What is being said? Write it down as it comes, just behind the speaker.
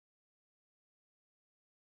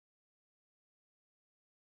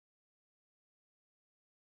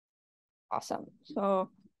Awesome. So I'm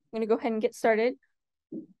gonna go ahead and get started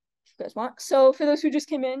if you guys want. So for those who just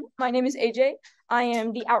came in, my name is AJ. I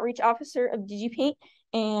am the outreach officer of DigiPaint,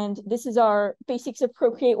 and this is our basics of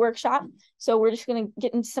Procreate workshop. So we're just gonna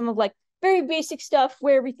get into some of like very basic stuff,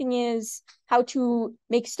 where everything is, how to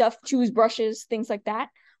make stuff, choose brushes, things like that.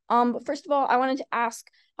 But first of all, I wanted to ask,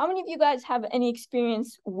 how many of you guys have any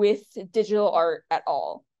experience with digital art at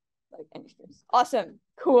all? Like any experience? Awesome,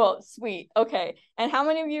 cool, sweet, okay. And how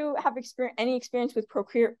many of you have any experience with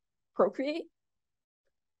Procreate?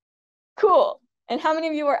 Cool. And how many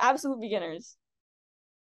of you are absolute beginners?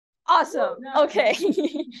 Awesome. Okay.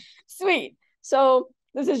 Sweet. So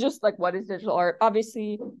this is just like, what is digital art?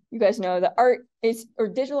 Obviously, you guys know that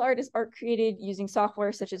digital art is art created using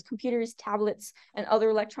software such as computers, tablets, and other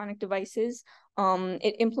electronic devices.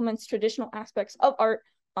 It implements traditional aspects of art,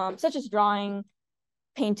 such as drawing,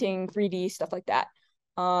 painting, 3D, stuff like that.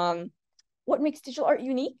 What makes digital art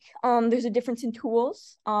unique? There's a difference in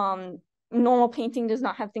tools. Normal painting does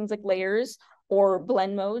not have things like layers or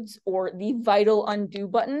blend modes or the vital undo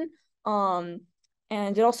button.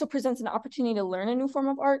 And it also presents an opportunity to learn a new form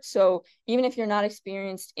of art. So even if you're not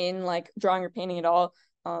experienced in like drawing or painting at all,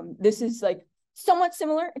 this is like somewhat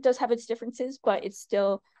similar. It does have its differences, but it's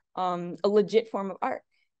still a legit form of art.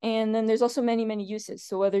 And then there's also many, many uses.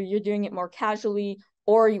 So whether you're doing it more casually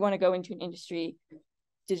or you want to go into an industry,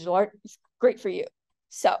 digital art is great for you.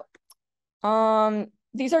 So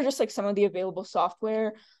these are just like some of the available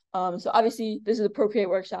software. So obviously this is a Procreate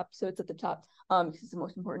Workshop, so it's at the top because it's the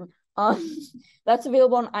most important. That's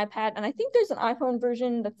available on iPad, and I think there's an iPhone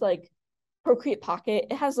version that's like Procreate Pocket.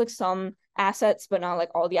 It has like some assets, but not like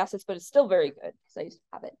all the assets, but it's still very good because I used to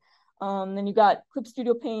have it. Then you got Clip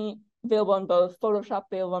Studio Paint available on both, Photoshop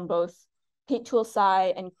available on both, Paint Tool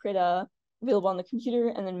Sai and Krita available on the computer,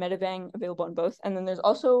 and then Metabang available on both. And then there's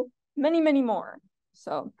also many, many more.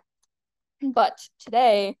 So, but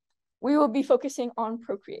today we will be focusing on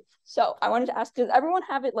Procreate. So I wanted to ask, does everyone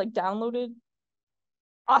have it like downloaded?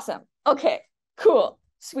 Awesome. Okay, cool,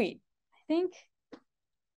 sweet. I think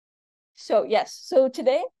so. Yes. So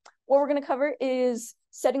today, what we're going to cover is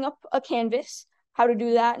setting up a canvas, how to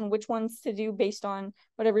do that and which ones to do based on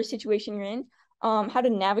whatever situation you're in, how to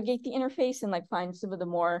navigate the interface and like find some of the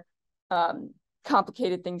more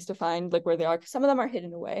complicated things to find, like where they are, because some of them are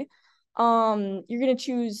hidden away.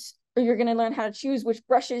 You're going to learn how to choose which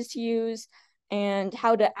brushes to use and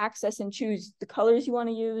how to access and choose the colors you want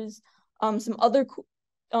to use. Some other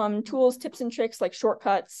tools, tips and tricks like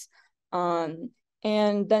shortcuts, and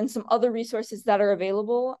then some other resources that are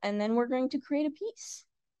available. And then we're going to create a piece.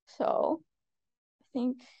 So I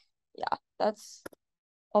think, yeah, that's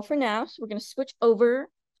all for now. So we're going to switch over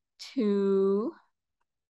to,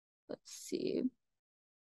 let's see,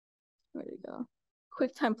 where did it go?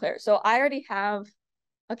 QuickTime Player. So I already have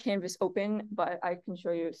a canvas open, but I can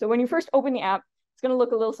show you. So when you first open the app, it's going to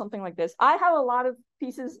look a little something like this. I have a lot of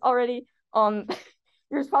pieces already.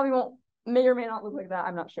 Yours probably may or may not look like that.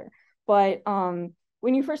 I'm not sure. But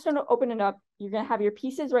when you first open it up, you're going to have your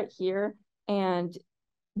pieces right here, and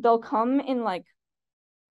they'll come in like,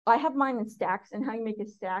 I have mine in stacks, and how you make a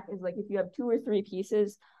stack is like if you have 2 or 3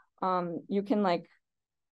 pieces, you can like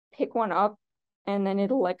pick one up and then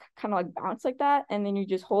it'll like kind of like bounce like that, and then you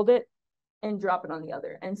just hold it and drop it on the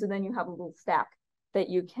other. And so then you have a little stack that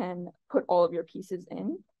you can put all of your pieces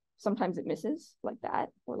in. Sometimes it misses like that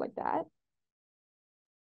or like that.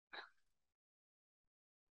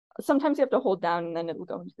 Sometimes you have to hold down and then it'll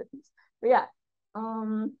go into the piece. But yeah,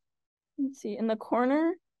 let's see. In the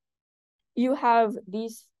corner, you have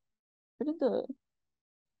these. There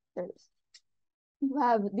it is. You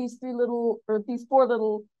have these 4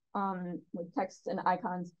 little like texts and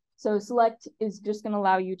icons. So select is just going to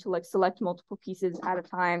allow you to like select multiple pieces at a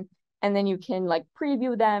time, and then you can like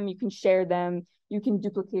preview them, you can share them, you can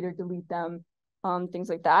duplicate or delete them, things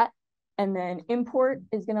like that. And then import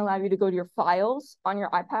is going to allow you to go to your files on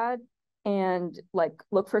your iPad and like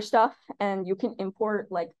look for stuff, and you can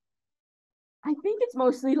import like, I think it's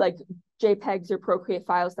mostly like JPEGs or Procreate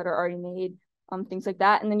files that are already made, things like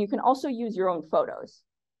that. And then you can also use your own photos.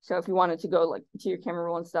 So if you wanted to go like to your camera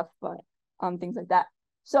roll and stuff, but things like that.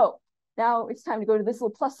 So now it's time to go to this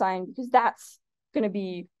little plus sign, because that's going to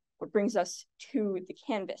be what brings us to the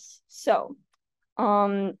canvas. So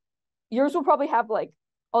yours will probably have like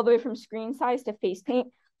all the way from screen size to face paint.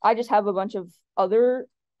 I just have a bunch of other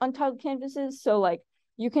untitled canvases. So like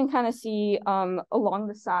you can kind of see along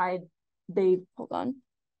the side, hold on,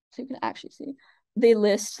 so you can actually see, they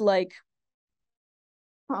list like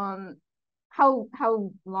how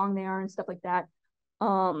long they are and stuff like that.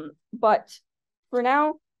 But for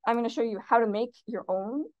now, I'm going to show you how to make your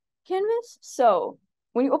own canvas. So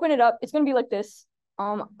when you open it up, it's going to be like this.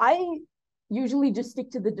 I usually just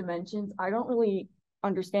stick to the dimensions. I don't really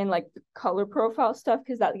understand like the color profile stuff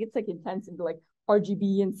because that gets like intense into like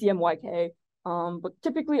RGB and CMYK. But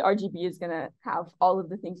typically RGB is going to have all of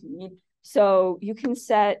the things you need. So you can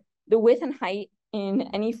set the width and height in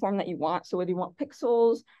any form that you want. So whether you want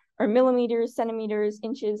pixels or millimeters, centimeters,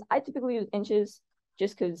 inches, I typically use inches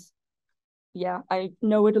just because, yeah, I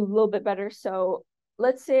know it a little bit better. So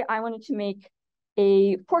let's say I wanted to make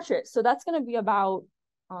a portrait. So that's going to be about,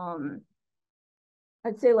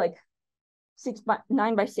 I'd say like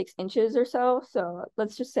 9 by 6 inches or so. So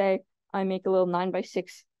let's just say I make a little 9 by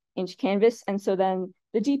 6 inch canvas. And so then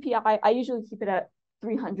the DPI, I usually keep it at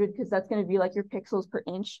 300 because that's going to be like your pixels per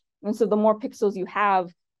inch. And so the more pixels you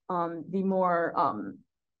have, the more,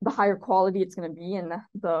 the higher quality it's going to be, and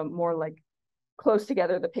the more like close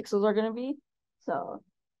together the pixels are going to be. So,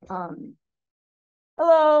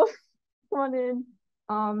 hello, come on in.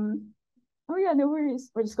 Oh yeah, no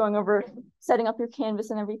worries. We're just going over setting up your canvas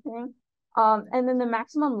and everything. And then the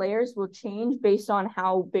maximum layers will change based on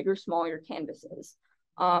how big or small your canvas is.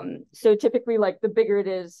 So typically like the bigger it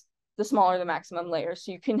is, the smaller the maximum layer.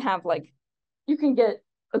 So you can have like, you can get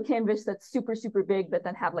a canvas that's super, super big, but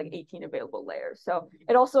then have like 18 available layers. So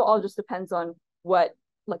it also all just depends on what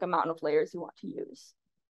like amount of layers you want to use.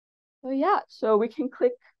 So yeah, so we can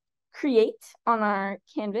click create on our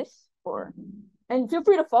canvas and feel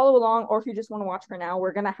free to follow along, or if you just want to watch for now,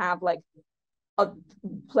 we're gonna have like a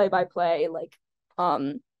play-by-play like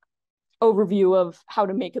overview of how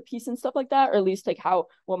to make a piece and stuff like that, or at least like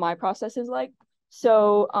what my process is like.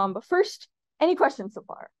 So but first, any questions so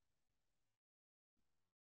far?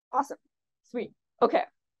 Awesome. Sweet. Okay.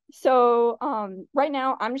 So right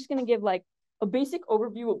now I'm just gonna give like a basic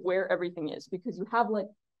overview of where everything is, because you have like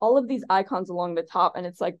all of these icons along the top and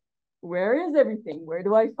it's like, where is everything? Where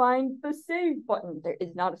do I find the save button? There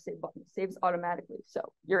is not a save button. It saves automatically,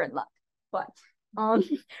 so you're in luck. But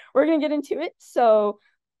we're gonna get into it. So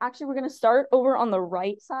actually we're gonna start over on the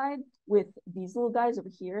right side with these little guys over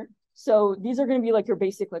here. So these are gonna be like your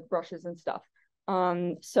basic like brushes and stuff.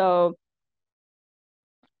 So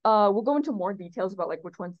we'll go into more details about like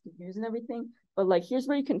which ones to use and everything, but like here's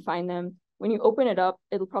where you can find them. When you open it up,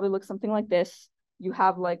 it'll probably look something like this. You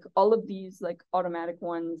have like all of these like automatic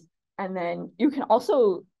ones, and then you can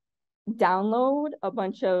also download a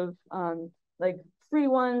bunch of like free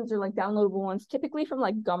ones or like downloadable ones, typically from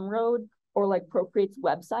like Gumroad or like Procreate's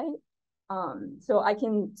website. So I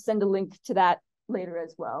can send a link to that later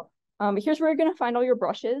as well. But here's where you're gonna find all your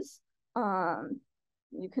brushes.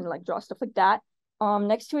 You can like draw stuff like that.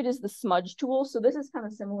 Next to it is the smudge tool. So this is kind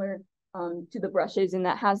of similar to the brushes, and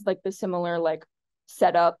that has like the similar like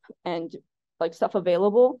setup and like stuff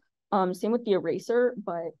available. Same with the eraser,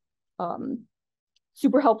 but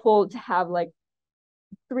super helpful to have like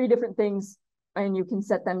 3 different things, and you can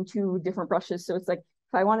set them to different brushes. So it's like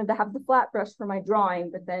if I wanted to have the flat brush for my drawing,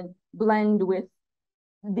 but then blend with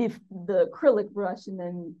the acrylic brush and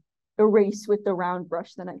then erase with the round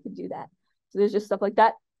brush, then I could do that. So there's just stuff like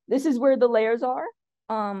that. This is where the layers are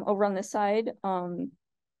over on this side.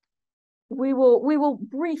 We will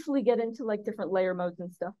briefly get into like different layer modes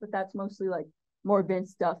and stuff, but that's mostly like more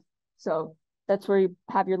advanced stuff. So that's where you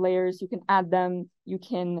have your layers. You can add them, you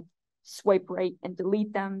can swipe right and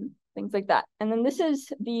delete them, things like that. And then this is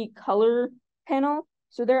the color panel.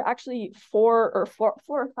 So there are actually four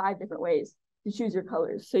or five different ways to choose your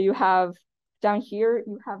colors. So you have down here,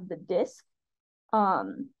 you have the disc.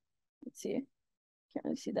 Let's see. Can't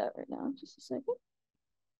really see that right now. Just a second.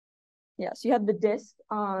 Yeah, so you have the disc.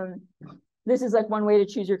 This is like one way to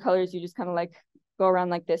choose your colors. You just kind of like go around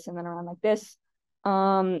like this and then around like this.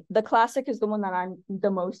 The classic is the one that I'm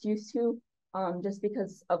the most used to, just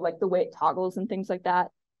because of like the way it toggles and things like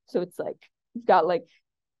that. So it's like you've got like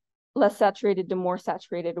less saturated to more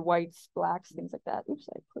saturated, whites, blacks, things like that. Oops,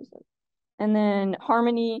 I closed it. And then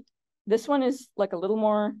harmony. This one is like a little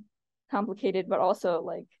more complicated, but also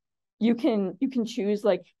like you can choose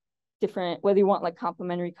like different, whether you want like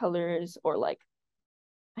complementary colors or like,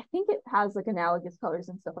 I think it has like analogous colors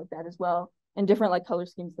and stuff like that as well, and different like color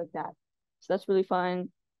schemes like that. So that's really fun.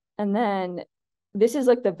 And then this is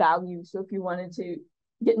like the value. So if you wanted to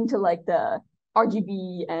get into like the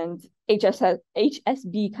RGB and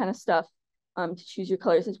HSB kind of stuff, to choose your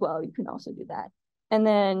colors as well, you can also do that. And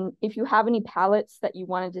then if you have any palettes that you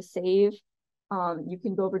wanted to save, you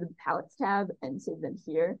can go over to the palettes tab and save them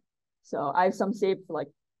here. So I have some saved for like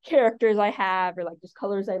characters I have, or like just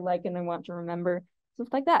colors I like and I want to remember, stuff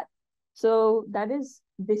like that. So that is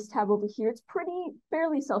this tab over here. It's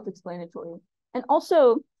fairly self-explanatory. And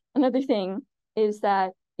also another thing is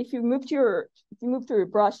that if you move through your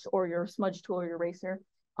brush or your smudge tool or your eraser,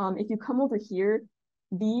 if you come over here,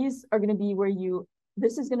 these are going to be where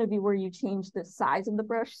this is going to be where you change the size of the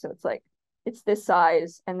brush. So it's like, it's this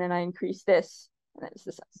size, and then I increase this, and then it's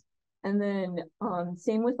this size. And then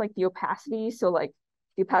same with like the opacity. So like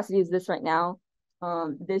the opacity is this right now.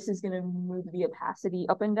 This is going to move the opacity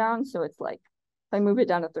up and down. So it's like, if I move it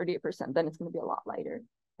down to 38%, then it's going to be a lot lighter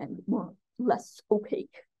and less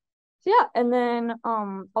opaque. So yeah, and then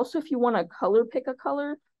also if you want to color pick a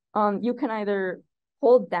color, you can either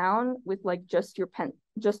hold down with like just your pen,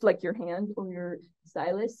 just like your hand or your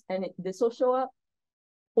stylus, and this will show up.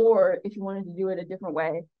 Or if you wanted to do it a different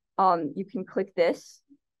way, you can click this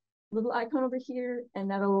little icon over here, and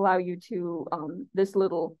that'll allow you to, this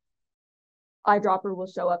little eyedropper will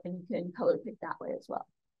show up, and you can color pick that way as well.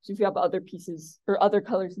 So if you have other pieces or other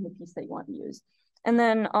colors in the piece that you want to use. And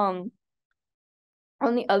then on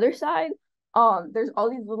the other side, there's all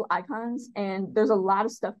these little icons, and there's a lot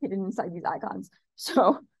of stuff hidden inside these icons.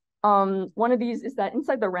 So one of these is that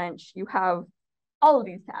inside the wrench, you have all of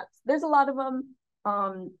these tabs. There's a lot of them.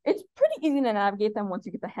 It's pretty easy to navigate them once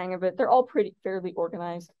you get the hang of it. They're all fairly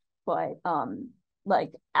organized, but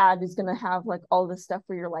like add is gonna have like all this stuff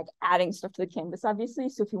where you're like adding stuff to the canvas, obviously.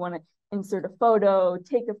 So if you want to insert a photo,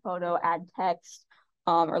 take a photo, add text,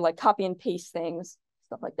 or like copy and paste things,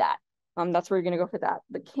 stuff like that. That's where you're gonna go for that.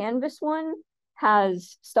 The canvas one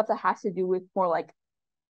has stuff that has to do with more like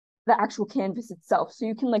the actual canvas itself. So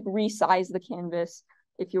you can like resize the canvas.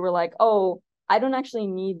 If you were like, oh, I don't actually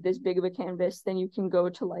need this big of a canvas, then you can go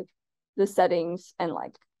to like the settings and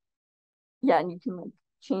like, yeah, and you can like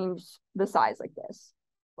change the size like this.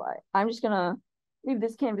 But I'm just gonna leave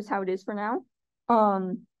this canvas how it is for now.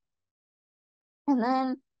 And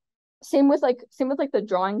then same with like the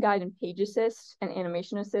drawing guide and page assist and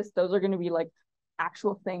animation assist. Those are going to be like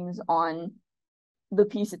actual things on the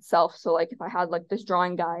piece itself. So like if I had like this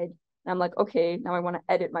drawing guide and I'm like, okay, now I want to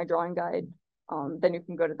edit my drawing guide, then you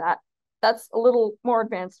can go to that. That's a little more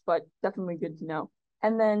advanced, but definitely good to know.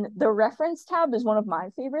 And then the reference tab is one of my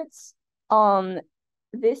favorites.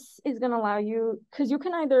 This is going to allow you, because you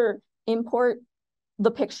can either import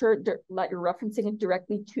the picture that you're referencing it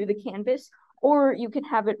directly to the canvas, or you can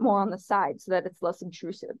have it more on the side so that it's less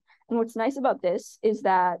intrusive. And what's nice about this is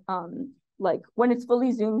that like when it's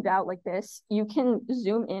fully zoomed out like this, you can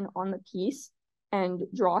zoom in on the piece and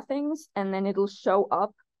draw things, and then it'll show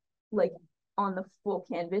up like on the full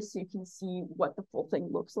canvas so you can see what the full thing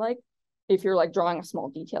looks like if you're like drawing a small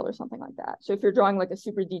detail or something like that. So if you're drawing like a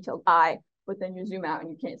super detailed eye, but then you zoom out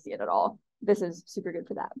and you can't see it at all, this is super good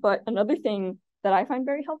for that. But another thing that I find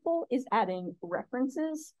very helpful is adding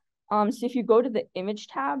references. So if you go to the image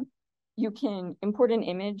tab, you can import an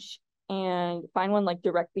image and find one like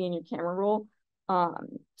directly in your camera roll.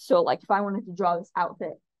 So like if I wanted to draw this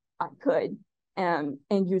outfit, I could and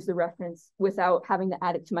use the reference without having to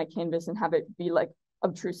add it to my canvas and have it be like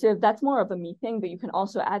obtrusive. That's more of a me thing, but you can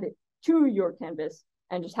also add it to your canvas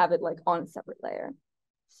and just have it like on a separate layer.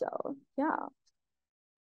 So yeah.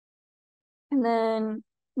 And then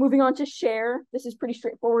moving on to share, this is pretty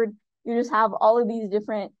straightforward. You just have all of these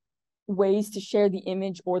different ways to share the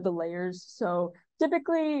image or the layers. So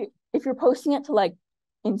typically, if you're posting it to like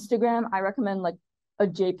Instagram, I recommend like a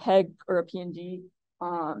JPEG or a PNG.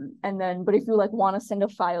 And then, but if you like want to send a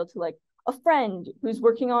file to like a friend who's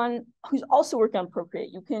also working on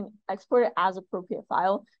Procreate, you can export it as a Procreate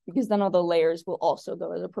file, because then all the layers will also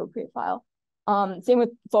go as a Procreate file. Same with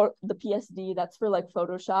the PSD, that's for like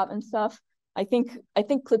Photoshop and stuff. I think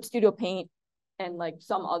Clip Studio Paint and like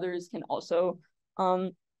some others can also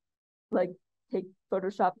like take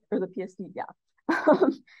Photoshop or the PSD, yeah.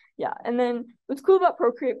 Yeah, and then what's cool about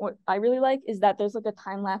Procreate, what I really like, is that there's like a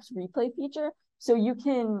time-lapse replay feature. So you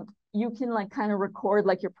can like kind of record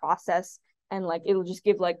like your process, and like it'll just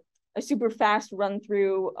give like a super fast run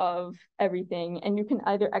through of everything, and you can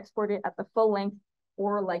either export it at the full length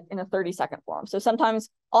or like in a 30-second form. So sometimes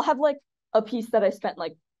I'll have like a piece that I spent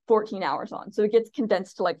like 14 hours on, so it gets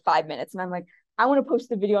condensed to like 5 minutes, and I'm like, I want to post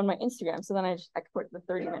the video on my Instagram, so then I just export the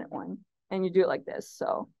 30-minute one, and you do it like this.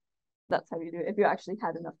 So that's how you do it if you actually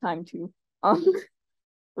had enough time to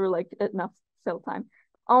or like enough fill time.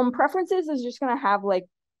 Preferences is just gonna have like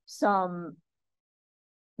some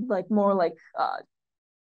like more like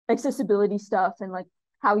accessibility stuff, and like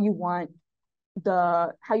how you want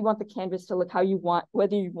the canvas to look,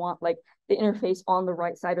 whether you want like the interface on the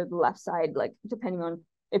right side or the left side, like depending on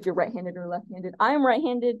if you're right-handed or left-handed. I am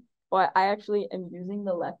right-handed, but I actually am using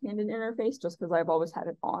the left-handed interface just because I've always had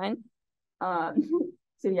it on.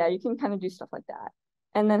 So yeah, you can kind of do stuff like that.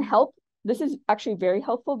 And then help, this is actually very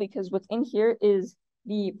helpful, because what's in here is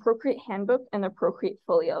the Procreate Handbook and the Procreate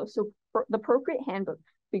Folio. So the Procreate Handbook,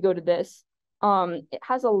 we go to this, it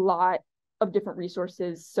has a lot of different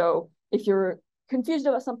resources. So if you're confused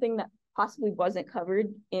about something that possibly wasn't covered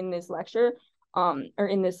in this lecture, or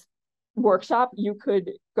in this workshop, you could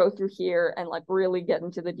go through here and like really get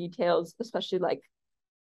into the details, especially like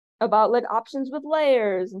about like options with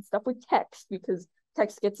layers and stuff with text, because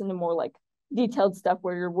text gets into more like detailed stuff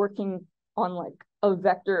where you're working on like a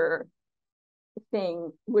vector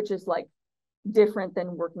thing, which is like different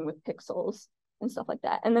than working with pixels and stuff like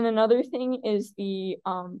that. And then another thing is the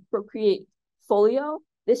Procreate Folio.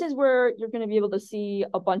 This is where you're going to be able to see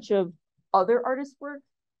a bunch of other artists' work.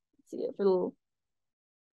 Let's see if it'll,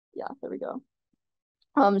 yeah, there we go.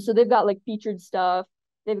 So they've got like featured stuff.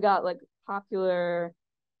 They've got like popular,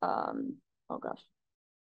 oh gosh,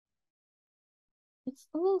 it's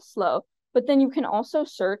a little slow. But then you can also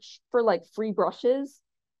search for like free brushes,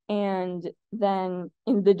 and then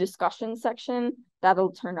in the discussion section,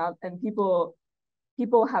 that'll turn up, and people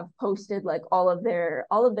have posted like all of their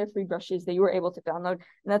free brushes that you were able to download. And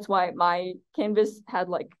that's why my canvas had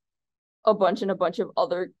like a bunch of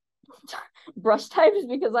other brush types,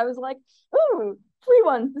 because I was like, ooh, free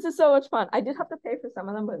ones. This is so much fun. I did have to pay for some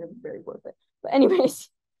of them, but it was very worth it. But anyways,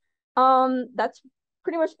 that's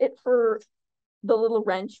pretty much it for the little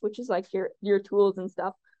wrench, which is like your tools and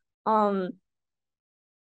stuff.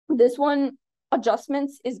 This one,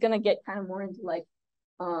 adjustments, is gonna get kind of more into like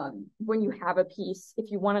when you have a piece,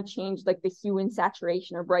 if you want to change like the hue and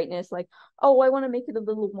saturation or brightness, like, oh, I want to make it a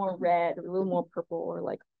little more red or a little more purple or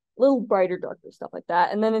like a little brighter, darker, stuff like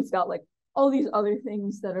that. And then it's got like all these other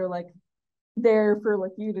things that are like there for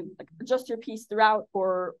like you to like adjust your piece throughout,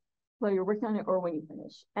 or while you're working on it, or when you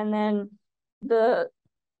finish. And then the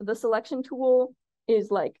selection tool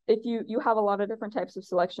is like, if you have a lot of different types of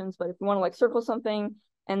selections, but if you want to like circle something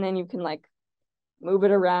and then you can like move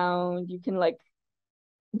it around, you can like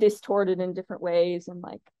distort it in different ways and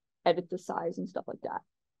like edit the size and stuff like that.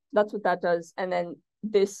 That's what that does. And then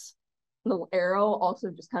this little arrow also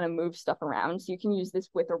just kind of moves stuff around, so you can use this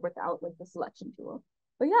with or without like the selection tool.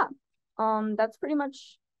 But yeah, that's pretty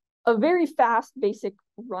much a very fast basic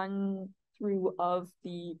run through of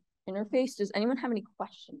the interface. Does anyone have any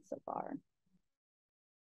questions so far?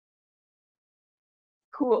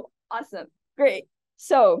 Cool, awesome, great.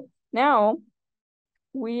 So now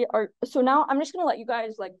I'm just gonna let you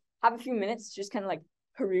guys like have a few minutes to just kind of like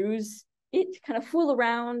peruse it, kind of fool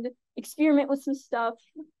around, experiment with some stuff,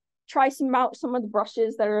 try some of the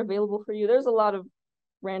brushes that are available for you. There's a lot of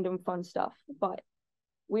random fun stuff, but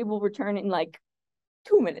we will return in like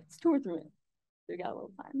 2 minutes, 2 or 3 minutes. We got a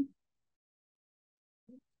little time.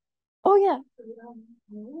 Oh yeah.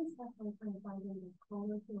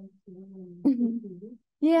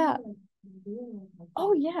 Yeah.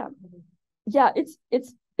 Oh yeah. Yeah,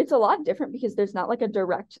 it's a lot different because there's not like a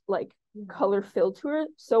direct like color fill to it.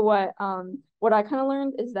 So what I kind of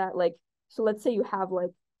learned is that like, so let's say you have like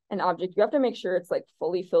an object, you have to make sure it's like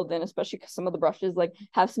fully filled in, especially because some of the brushes like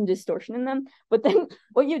have some distortion in them. But then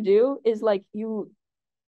what you do is like you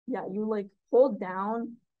like hold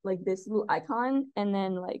down like this little icon, and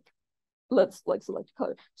then like let's like select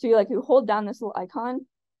color. So you hold down this little icon.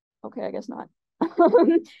 Okay, I guess not.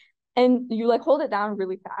 And you like hold it down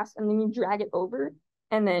really fast, and then you drag it over,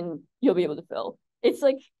 and then you'll be able to fill. It's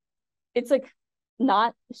like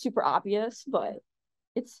not super obvious, but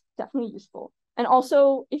it's definitely useful. And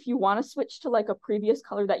also, if you want to switch to like a previous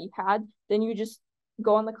color that you had, then you just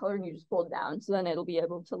go on the color and you just hold down, so then it'll be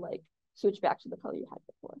able to like switch back to the color you had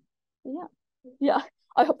before. But yeah,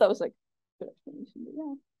 I hope that was like good explanation. But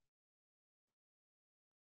yeah.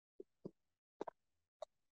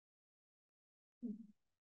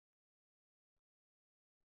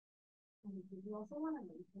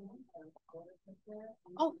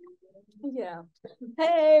 Oh, yeah.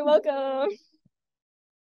 Hey, welcome.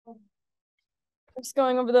 We're just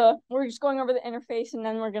going over the interface, and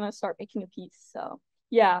then we're gonna start making a piece. So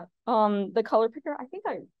yeah, the color picker, I think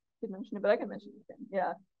I did mention it, but I can mention it again.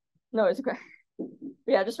 Yeah, no, it's okay. But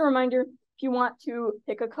yeah, just a reminder, if you want to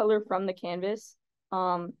pick a color from the canvas,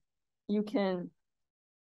 you can,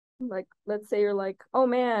 like, let's say you're like, oh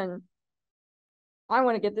man, I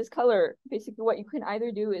want to get this color. Basically, what you can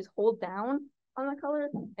either do is hold down on the color,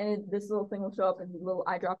 and this little thing will show up, and the little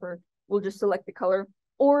eyedropper will just select the color.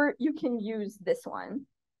 Or you can use this one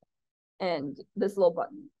and this little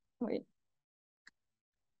button. Wait.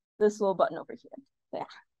 This little button over here. Yeah.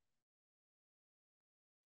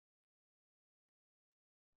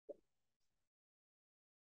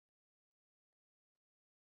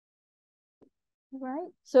 All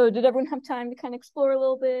right. So did everyone have time to kind of explore a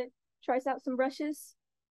little bit, try out some brushes?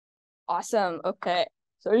 Awesome. Okay.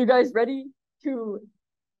 So are you guys ready to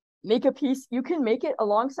make a piece? You can make it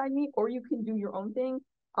alongside me or you can do your own thing.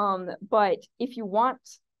 But if you want,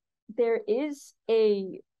 there is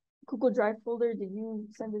a Google Drive folder. Did you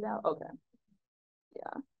send it out? Okay.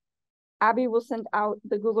 Yeah. Abby will send out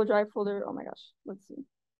the Google Drive folder. Oh my gosh. Let's see.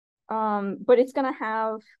 But it's gonna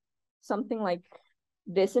have something like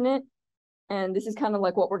this in it. And this is kind of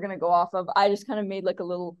like what we're gonna go off of. I just kind of made like a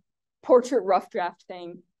little portrait rough draft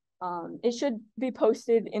thing. It should be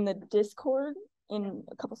posted in the Discord in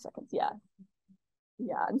a couple seconds. Yeah.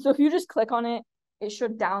 Yeah. And so if you just click on it, it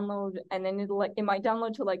should download, and then it might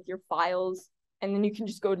download to like your files, and then you can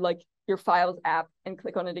just go to like your files app and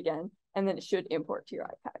click on it again, and then it should import to your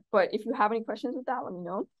iPad. But if you have any questions with that, let me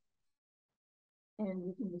know. And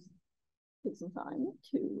you can just take some time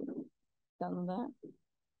to download that.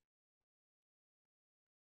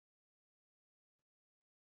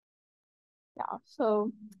 Yeah,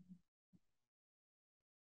 so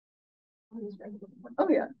oh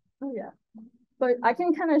yeah. Oh yeah. But I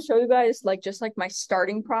can kind of show you guys like just like my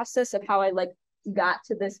starting process of how I like got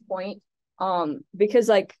to this point. Because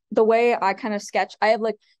like the way I kind of sketch, I have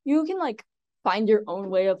like you can like find your own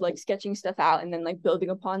way of like sketching stuff out and then like building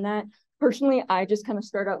upon that. Personally, I just kind of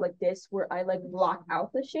start out like this where I like block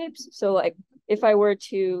out the shapes. So like if I were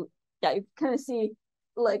to, yeah, you kind of see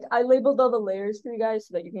like I labeled all the layers for you guys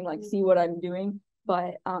so that you can like see what I'm doing.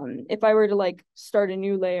 But if I were to like start a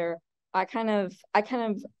new layer, I kind of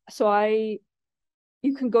so I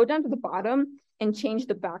you can go down to the bottom and change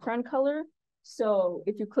the background color. So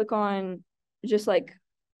if you click on just like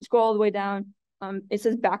scroll all the way down, it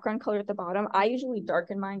says background color at the bottom. I usually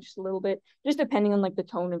darken mine just a little bit, just depending on like the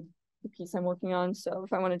tone of the piece I'm working on. So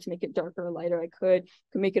if I wanted to make it darker or lighter, I could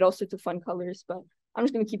make it all sorts of fun colors, but I'm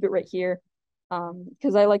just gonna keep it right here.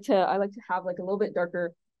 Because I like to have like a little bit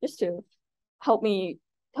darker just to help me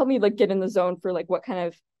like get in the zone for like what kind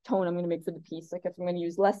of tone I'm going to make for the piece. Like if I'm going to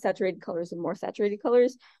use less saturated colors and more saturated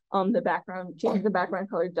colors, changing the background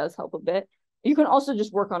color does help a bit. You can also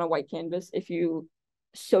just work on a white canvas if you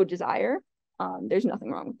so desire. There's nothing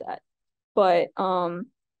wrong with that. But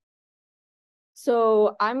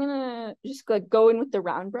so I'm gonna just like go in with the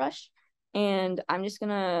round brush, and I'm just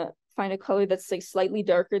gonna find a color that's like slightly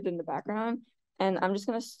darker than the background, and I'm just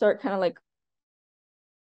gonna start kind of like,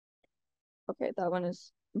 okay, that one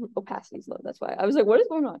is opacity is low. That's why I was like, what is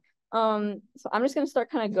going on? So I'm just gonna start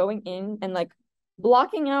kind of going in and like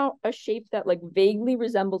blocking out a shape that like vaguely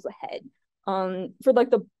resembles a head. For like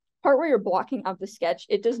the part where you're blocking out the sketch,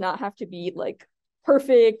 it does not have to be like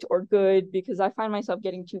perfect or good, because I find myself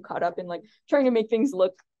getting too caught up in like trying to make things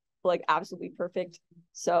look like absolutely perfect.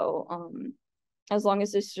 So as long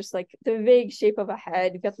as it's just like the vague shape of a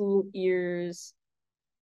head, you've got the little ears.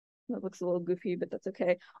 That looks a little goofy, but that's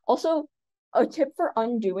okay. Also, a tip for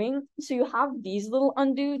undoing. So you have these little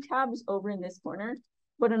undo tabs over in this corner.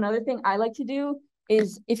 But another thing I like to do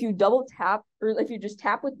is if you double tap, or if you just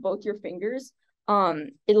tap with both your fingers,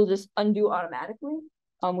 it'll just undo automatically,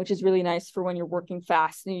 which is really nice for when you're working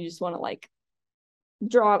fast and you just want to like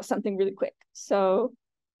draw out something really quick. So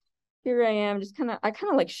here I am, just I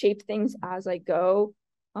kind of like shape things as I go.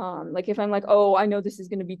 Like if I'm like, oh, I know this is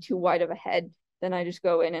going to be too wide of a head, then I just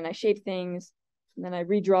go in and I shape things, and then I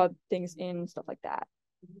redraw things in, stuff like that.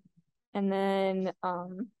 And then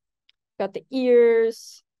got the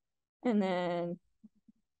ears, and then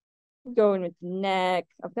go in with the neck.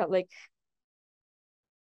 I've got like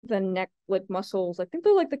the neck like muscles. I think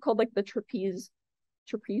they're called like the trapezius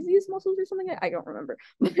muscles or something. I don't remember.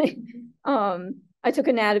 I took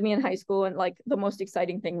anatomy in high school, and like the most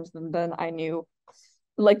exciting thing was then I knew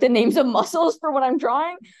like the names of muscles for what I'm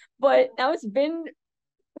drawing. But now it's been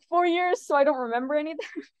 4 years, so I don't remember anything.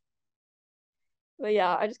 But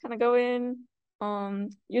yeah, I just kind of go in,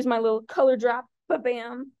 use my little color drop,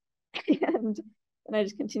 bam, and I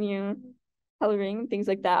just continue coloring, things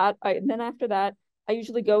like that. Then after that, I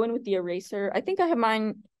usually go in with the eraser. I think I have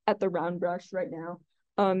mine at the round brush right now.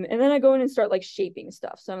 And then I go in and start like shaping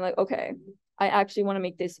stuff. So I'm like, okay, I actually want to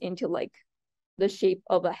make this into like the shape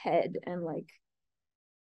of a head, and like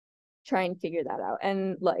try and figure that out.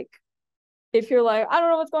 And like if you're like, I don't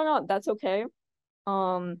know what's going on, that's okay.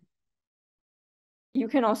 You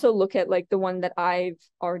can also look at like the one that I've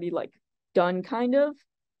already like done kind of,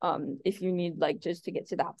 if you need like just to get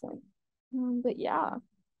to that point. But yeah.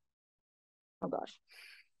 Oh gosh.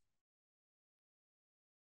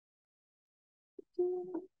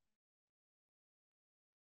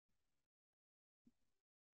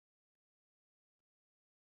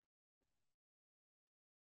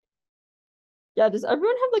 Yeah, does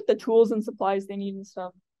everyone have like the tools and supplies they need and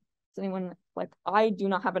stuff? Does anyone like, I do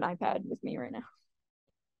not have an iPad with me right now.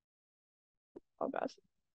 Oh gosh.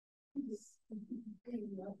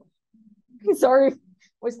 Sorry,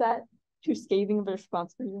 was that too scathing of a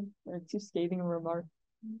response for you? Or too scathing of a remark?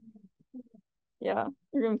 Yeah,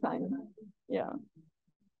 you're gonna be fine. Yeah.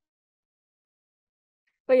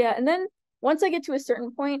 But yeah, and then once I get to a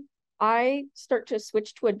certain point, I start to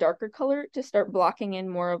switch to a darker color to start blocking in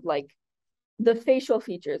more of like the facial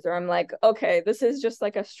features, or I'm like, okay, this is just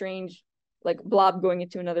like a strange like blob going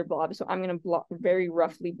into another blob. So I'm gonna block very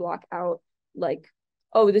roughly block out like,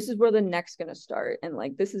 oh, this is where the neck's gonna start, and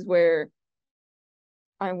like this is where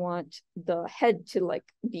I want the head to like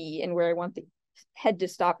be, and where I want the head to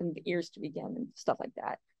stop and the ears to begin and stuff like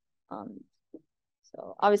that. Um,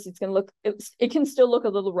 so obviously it's gonna look it can still look a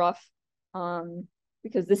little rough.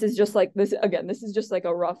 Because this is just like this again, this is just like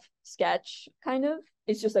a rough sketch kind of.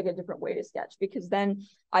 It's just like a different way to sketch, because then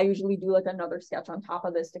I usually do like another sketch on top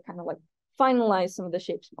of this to kind of like finalize some of the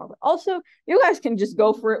shapes more. But also you guys can just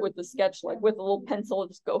go for it with the sketch, like with a little pencil,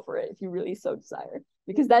 just go for it if you really so desire,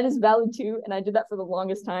 because that is valid too. And I did that for the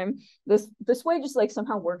longest time. This way just like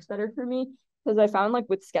somehow works better for me, because I found like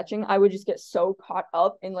with sketching, I would just get so caught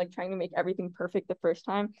up in like trying to make everything perfect the first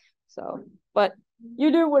time. So, but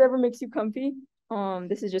you do whatever makes you comfy.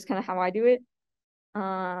 This is just kind of how I do it.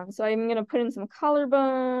 So I'm gonna put in some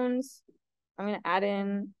collarbones. I'm gonna add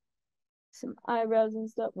in some eyebrows and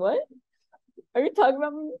stuff. What? Are you talking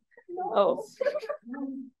about me? Oh,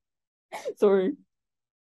 sorry.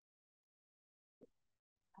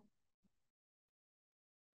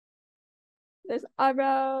 There's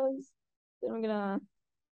eyebrows. Then I'm gonna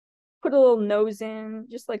put a little nose in,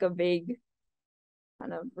 just like a vague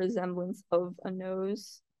kind of resemblance of a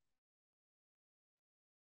nose.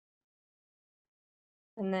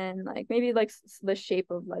 And then like maybe like the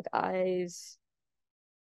shape of like eyes.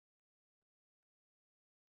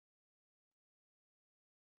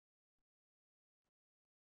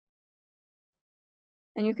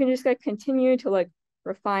 And you can just like continue to like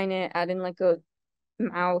refine it, add in like a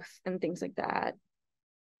mouth and things like that.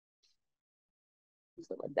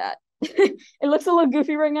 Stuff like that. It looks a little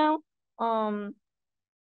goofy right now. Um,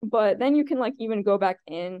 but then you can like even go back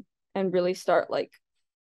in and really start like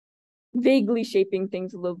vaguely shaping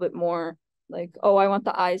things a little bit more. Like, oh, I want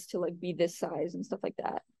the eyes to like be this size and stuff like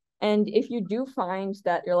that. And if you do find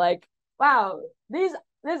that you're like, wow, this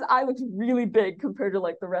eye looks really big compared to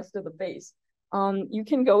like the rest of the face, you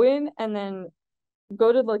can go in and then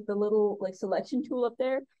go to like the little like selection tool up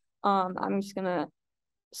there. I'm just gonna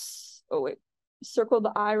oh wait, circle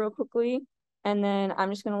the eye real quickly, and then I'm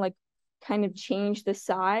just gonna like kind of change the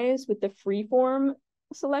size with the freeform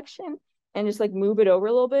selection and just like move it over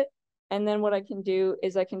a little bit. And then what I can do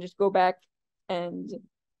is I can just go back and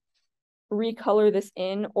recolor this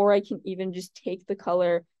in, or I can even just take the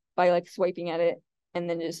color by like swiping at it and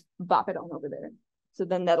then just bop it on over there. So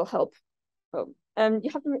then that'll help. Oh, you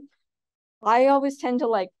have to. I always tend to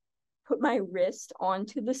like put my wrist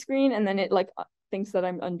onto the screen, and then it like thinks that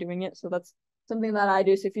I'm undoing it. So that's something that I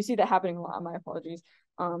do. So if you see that happening a lot, my apologies.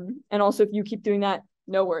 And also if you keep doing that,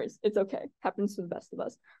 no worries. It's okay. Happens to the best of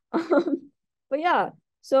us. But yeah,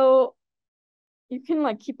 so you can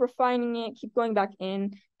like keep refining it, keep going back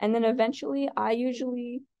in, and then eventually I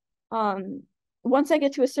usually once I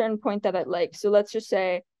get to a certain point that I like, so let's just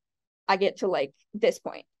say I get to like this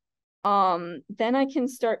point, then I can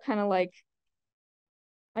start kind of like,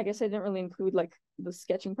 I guess I didn't really include like the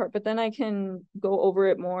sketching part, but then I can go over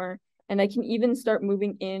it more, and I can even start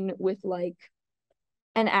moving in with like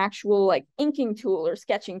an actual like inking tool or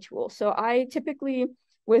sketching tool. So I typically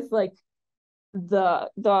with like the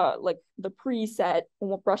preset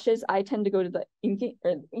brushes, I tend to go to the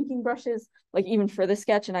inking brushes, like even for the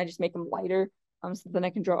sketch, and I just make them lighter, so then I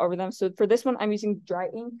can draw over them. So for this one, I'm using dry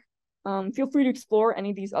ink. Feel free to explore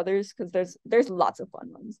any of these others, because there's lots of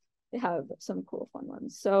fun ones. They have some cool fun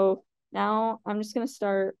ones. So now I'm just gonna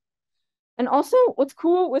start. And also what's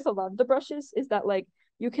cool with a lot of the brushes is that like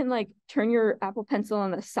you can like turn your Apple Pencil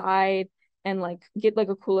on the side and like get like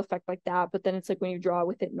a cool effect like that. But then it's like when you draw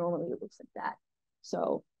with it, normally it looks like that.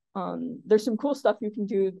 So there's some cool stuff you can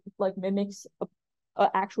do, like mimics a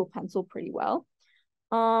actual pencil pretty well.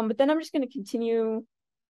 But then I'm just gonna continue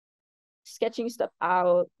sketching stuff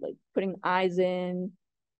out, like putting eyes in,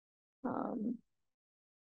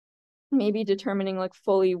 maybe determining like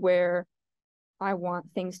fully where I want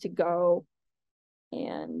things to go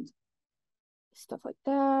and stuff like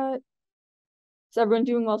that. Is everyone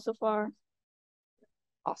doing well so far?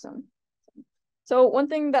 Awesome. So one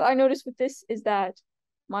thing that I noticed with this is that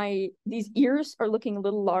these ears are looking a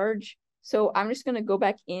little large. So I'm just gonna go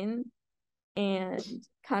back in and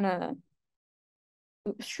kind of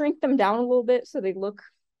shrink them down a little bit so they look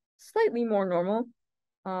slightly more normal.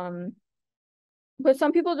 But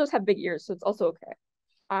some people just have big ears, so it's also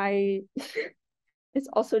okay. It's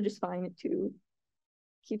also just fine to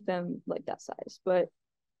keep them like that size. But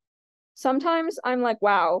sometimes I'm like,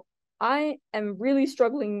 wow, I am really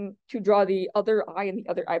struggling to draw the other eye and the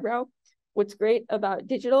other eyebrow. What's great about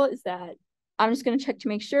digital is that I'm just going to check to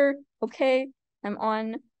make sure, okay, I'm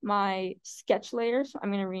on my sketch layer. So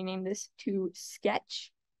I'm going to rename this to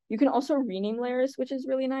sketch. You can also rename layers, which is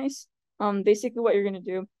really nice. Basically what you're going to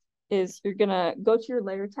do is you're going to go to your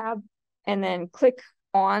layer tab and then click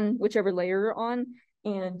on whichever layer you're on.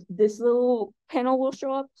 And this little panel will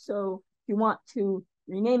show up. So if you want to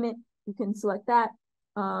rename it, you can select that.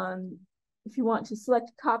 If you want to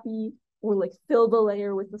select copy or like fill the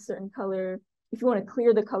layer with a certain color, if you want to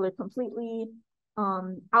clear the color completely,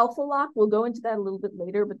 alpha lock, we'll go into that a little bit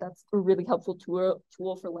later, but that's a really helpful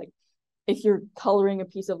tool for like if you're coloring a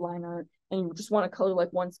piece of line art and you just want to color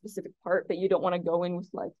like one specific part, but you don't want to go in with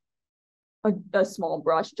like a small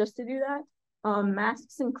brush just to do that.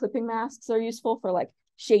 Masks and clipping masks are useful for like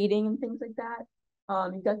shading and things like that.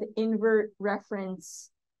 You've got the invert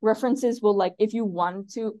reference. References will like, if you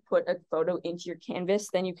wanted to put a photo into your canvas,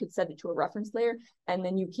 then you could set it to a reference layer and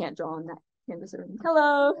then you can't draw on that canvas or anything.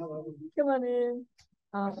 Hello. Hello. Come on in.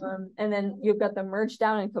 And then you've got the merge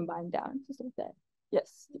down and combine down, just like that.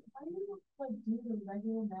 Yes. I didn't like do the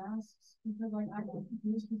regular masks because like I got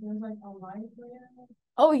confused because there's like a light layer.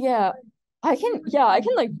 Oh yeah. I can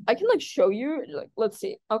like show you, like, let's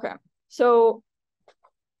see. Okay. So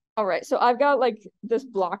all right, so I've got like this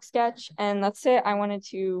block sketch, and let's say I wanted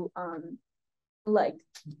to like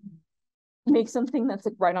make something that's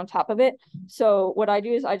like right on top of it. So what I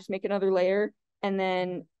do is I just make another layer, and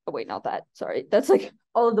then oh wait, not that. Sorry, that's like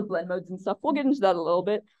all of the blend modes and stuff. We'll get into that a little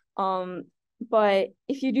bit. But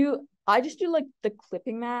if you do, I just do like the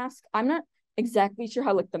clipping mask. I'm not exactly sure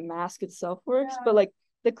how like the mask itself works, but like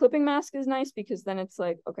the clipping mask is nice because then it's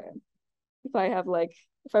like, okay, if I have like,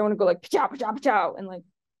 if I want to go like pa-chow, pa-chow, pa-chow, and like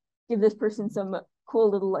give this person some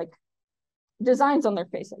cool little like designs on their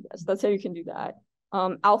face, I guess. That's how you can do that.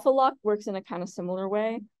 Alpha lock works in a kind of similar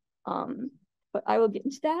way. But I will get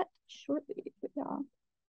into that shortly. But yeah.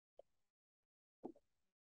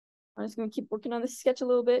 I'm just gonna keep working on this sketch a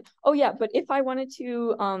little bit. Oh yeah, but if I wanted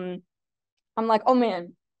to, I'm like, oh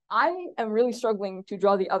man, I am really struggling to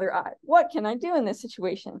draw the other eye. What can I do in this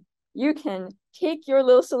situation? You can take your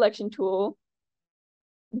little selection tool,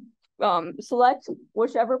 select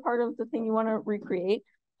whichever part of the thing you want to recreate.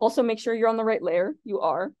 Also make sure you're on the right layer. You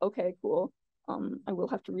are. Okay, cool. I will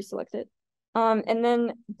have to reselect it. And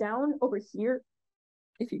then down over here,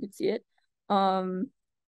 if you could see it,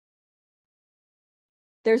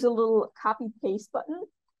 there's a little copy paste button.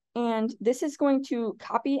 And this is going to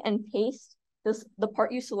copy and paste the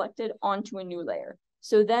part you selected onto a new layer.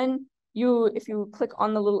 So then if you click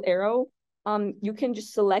on the little arrow, you can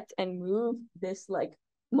just select and move this like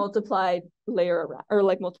multiplied layer around, or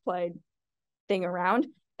like multiplied thing around,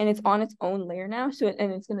 and it's on its own layer now. So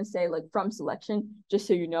and it's gonna say like from selection, just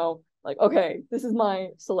so you know, like, okay, this is my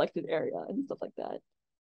selected area and stuff like that.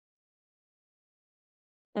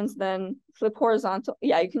 And then flip horizontal.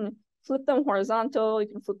 Yeah, you can flip them horizontal, you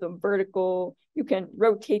can flip them vertical, you can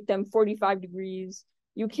rotate them 45 degrees,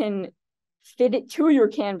 you can fit it to your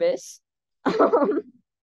canvas. And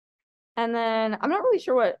then I'm not really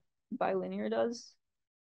sure what bilinear does.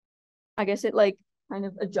 I guess it like kind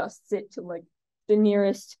of adjusts it to like the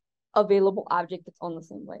nearest available object that's on the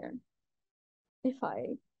same layer. If I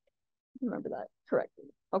remember that correctly.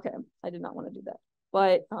 Okay, I did not want to do that.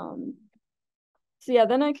 But so yeah,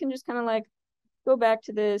 then I can just kind of like go back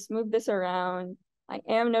to this, move this around. I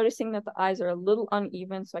am noticing that the eyes are a little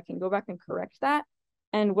uneven, so I can go back and correct that.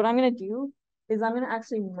 And what I'm gonna do is I'm gonna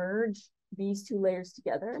actually merge these two layers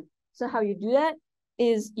together. So how you do that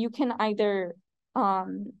is you can either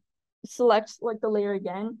select like the layer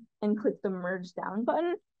again and click the merge down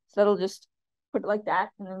button. So that'll just put it like that,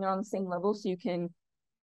 and then they're on the same level, so you can,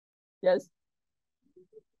 yes.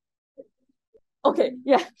 Okay,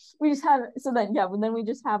 yeah, we just have, so then, yeah, then we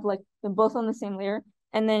just have like them both on the same layer.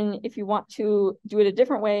 And then if you want to do it a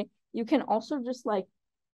different way, you can also just like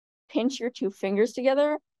pinch your two fingers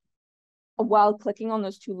together while clicking on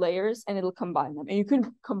those two layers, and it'll combine them. And you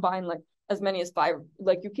can combine like as many as 5,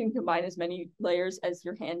 like you can combine as many layers as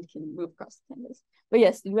your hand can move across the canvas. But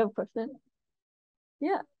yes, do you have a question?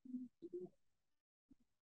 Yeah.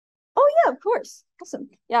 Oh yeah, of course. Awesome.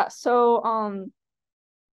 Yeah, so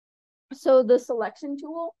the selection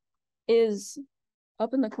tool is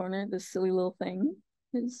up in the corner. This silly little thing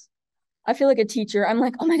is, I feel like a teacher. I'm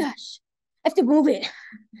like, oh my gosh, I have to move it.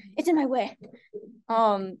 It's in my way.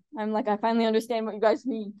 I'm like, I finally understand what you guys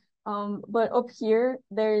need. But up here,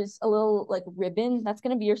 there's a little like ribbon that's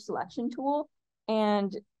gonna be your selection tool,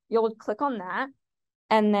 and you'll click on that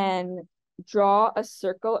and then draw a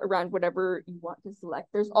circle around whatever you want to select.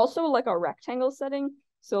 There's also like a rectangle setting.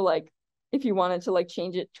 So like if you wanted to like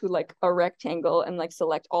change it to like a rectangle and like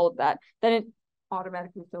select all of that, then it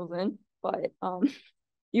automatically fills in. But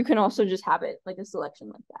you can also just have it like a selection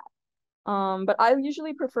like that. But I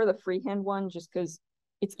usually prefer the freehand one just because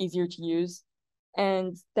it's easier to use.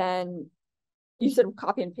 And then you said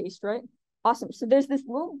copy and paste, right? Awesome. So there's this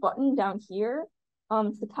little button down here.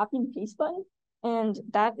 It's the copy and paste button. And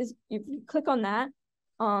that is, if you click on that,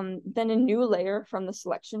 then a new layer from the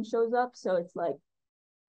selection shows up. So it's like,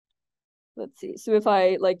 let's see. So if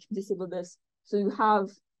I like disable this, so you have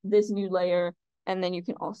this new layer, and then you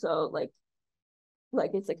can also like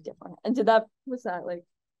it's like different. And did that, was that like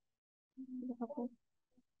helpful?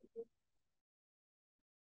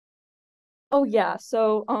 Oh yeah.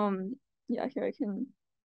 So yeah, here I can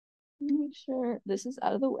make sure this is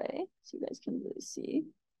out of the way so you guys can really see.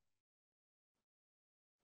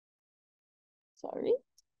 Sorry.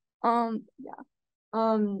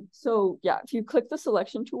 Yeah. So yeah, if you click the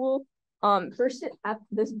selection tool, first at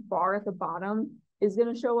this bar at the bottom is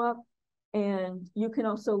gonna show up, and you can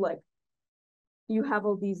also like you have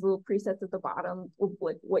all these little presets at the bottom of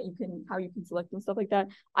like what you can, how you can select and stuff like that.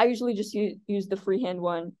 I usually just use the freehand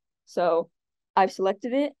one. So I've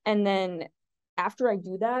selected it, and then after I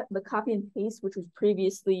do that, the copy and paste, which was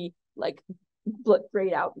previously like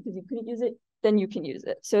grayed out because you couldn't use it, then you can use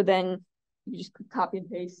it. So then you just copy and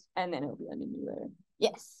paste, and then it'll be on a new layer.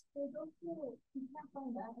 Yes. There's also, you can't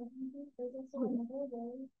find that. There's also another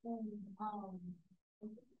way in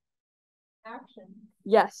action.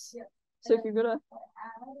 Yes. Yeah. So if you go to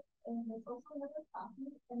add, and there's also another copy,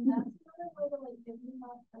 and that's another way to like if you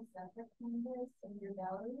have a separate canvas in your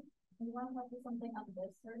gallery, and you want to do something on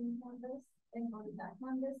this certain canvas and go to that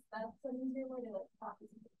canvas, that's an easier way to like copy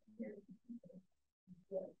something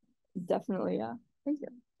here. Definitely, yeah. Thank you.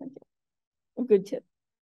 Thank you. A good tip.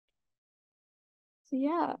 So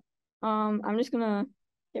yeah, I'm just gonna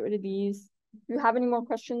get rid of these. If you have any more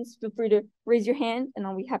questions, feel free to raise your hand and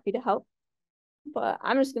I'll be happy to help. But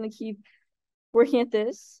I'm just gonna keep working at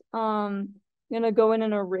this. I'm gonna go in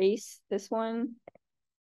and erase this one,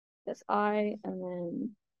 this eye, and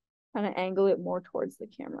then kind of angle it more towards the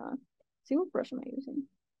camera. See, what brush am I using?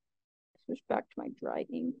 Switch back to my dry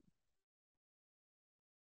ink.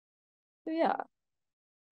 So yeah.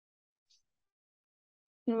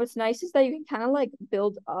 And what's nice is that you can kind of like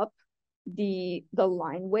build up the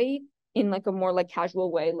line weight in like a more like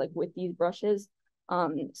casual way, like with these brushes.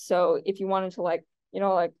 So if you wanted to like,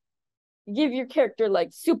 like give your character like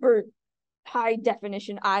super high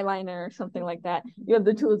definition eyeliner or something like that, you have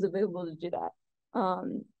the tools available to do that.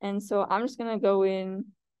 And so I'm just gonna go in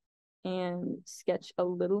and sketch a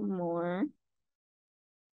little more.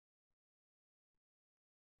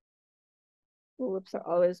 The lips are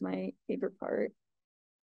always my favorite part.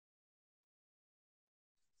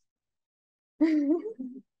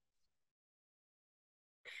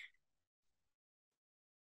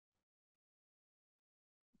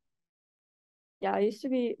 Yeah, I used to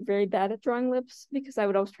be very bad at drawing lips because I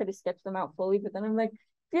would always try to sketch them out fully, but then I'm like, if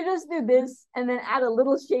you just do this and then add a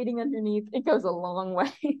little shading underneath, it goes a long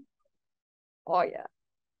way. Oh yeah.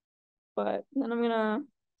 But then I'm gonna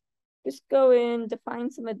just go in,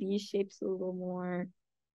 define some of these shapes a little more.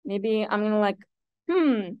 Maybe I'm gonna like,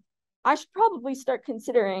 I should probably start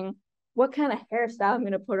considering what kind of hairstyle I'm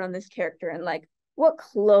gonna put on this character and like what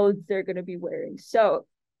clothes they're gonna be wearing. So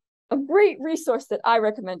a great resource that I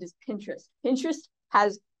recommend is Pinterest. Pinterest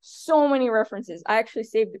has so many references. I actually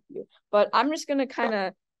saved a few, but I'm just gonna kind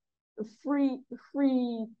of free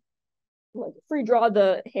draw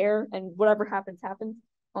the hair and whatever happens happens.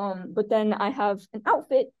 But then I have an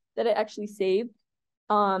outfit that I actually saved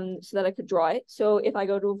so that I could draw it. So if I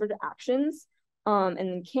go over to actions and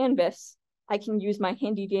then canvas, I can use my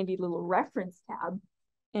handy dandy little reference tab.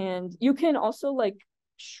 And you can also like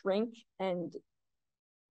shrink and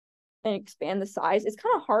expand the size. It's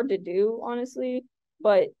kind of hard to do, honestly,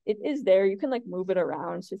 but it is there. You can like move it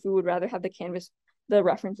around. So if you would rather have the canvas, the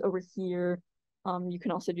reference over here, you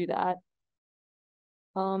can also do that.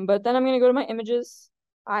 But then I'm gonna go to my images.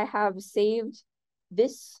 I have saved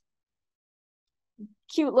this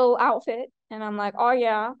cute little outfit, and I'm like, oh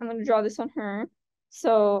yeah, I'm gonna draw this on her.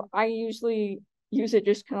 So I usually use it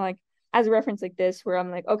just kind of like as a reference like this, where I'm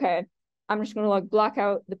like, okay, I'm just gonna like block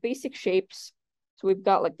out the basic shapes. So we've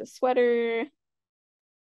got like the sweater,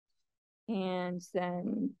 and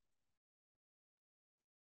then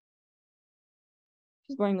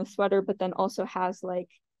she's wearing the sweater, but then also has like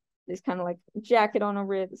this kind of like jacket on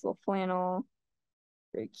over it, this little flannel.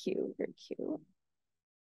 Very cute, very cute.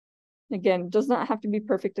 Again, does not have to be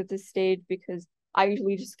perfect at this stage because I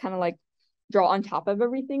usually just kind of like draw on top of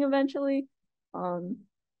everything eventually.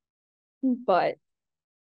 But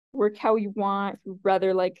work how you want. If you'd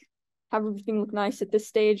rather like have everything look nice at this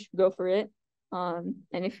stage, go for it. And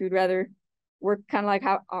if you'd rather work kind of like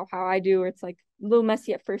how I do, where it's like a little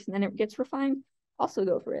messy at first and then it gets refined, also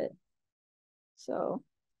go for it. So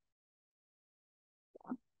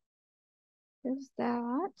yeah. There's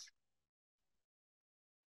that.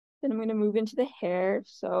 Then I'm gonna move into the hair.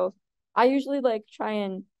 So I usually like try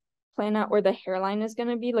and plan out where the hairline is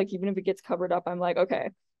gonna be. Like even if it gets covered up, I'm like,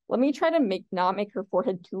 okay, let me try to not make her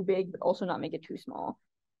forehead too big, but also not make it too small.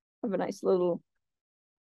 Have a nice little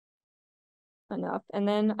enough. And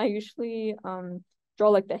then I usually draw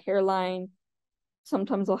like the hairline.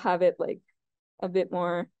 Sometimes I'll have it like a bit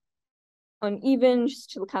more uneven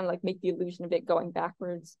just to kind of like make the illusion of it going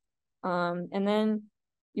backwards. And then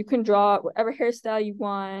you can draw whatever hairstyle you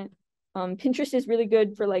want. Pinterest is really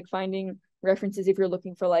good for like finding references if you're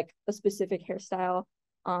looking for like a specific hairstyle.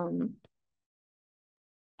 And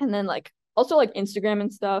then like also like Instagram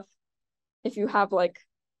and stuff. If you have like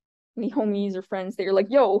any homies or friends that you're like,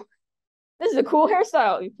 yo, this is a cool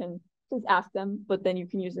hairstyle, you can just ask them, but then you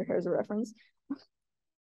can use their hair as a reference.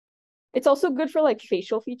 It's also good for like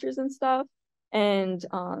facial features and stuff. And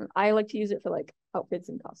I like to use it for like outfits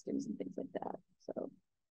and costumes and things like that. So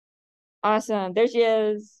awesome. There she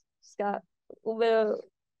is. She's got a little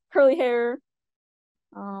curly hair.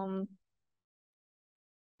 And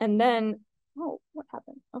then, oh, what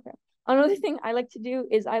happened? Okay. Another thing I like to do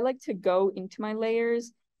is I like to go into my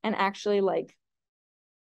layers and actually like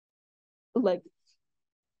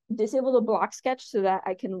disable the block sketch so that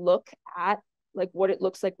I can look at like what it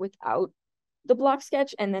looks like without the block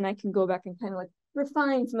sketch, and then I can go back and kind of like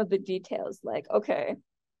refine some of the details. Like, okay,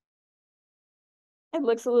 it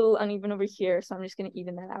looks a little uneven over here, so I'm just gonna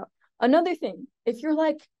even that out. Another thing, if you're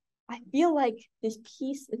like, I feel like this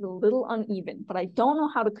piece is a little uneven, but I don't know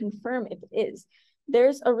how to confirm if it is,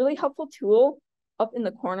 there's a really helpful tool up in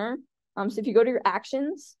the corner. So if you go to your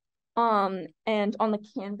actions, and on the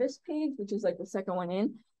canvas page, which is like the second one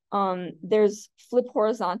in, there's flip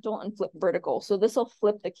horizontal and flip vertical. So this will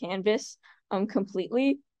flip the canvas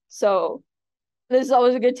completely. So this is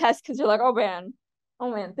always a good test because you're like, oh man,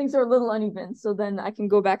 things are a little uneven. So then I can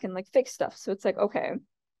go back and like fix stuff. So it's like, okay,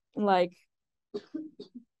 like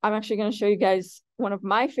I'm actually going to show you guys one of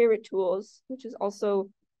my favorite tools, which is also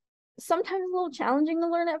sometimes a little challenging to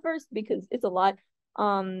learn at first because it's a lot.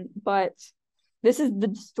 But this is the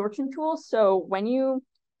distortion tool. So when you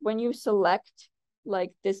select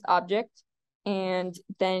like this object and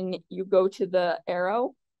then you go to the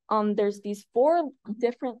arrow, there's these 4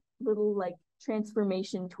 different little like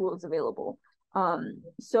transformation tools available.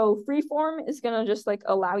 So freeform is gonna just like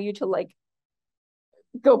allow you to like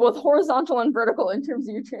go both horizontal and vertical in terms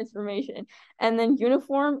of your transformation. And then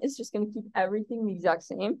uniform is just going to keep everything the exact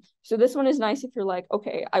same. So this one is nice if you're like,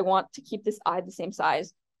 okay, I want to keep this eye the same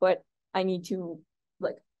size, but I need to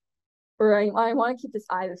like, or I want to keep this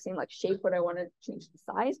eye the same like shape, but I want to change the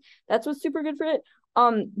size. That's what's super good for it.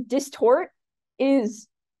 Distort is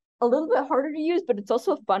a little bit harder to use, but it's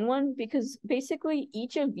also a fun one because basically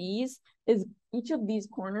each of these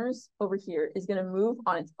corners over here is going to move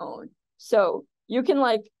on its own. So you can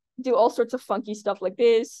like do all sorts of funky stuff like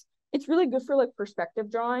this. It's really good for like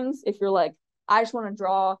perspective drawings. If you're like, I just want to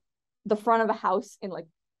draw the front of a house in like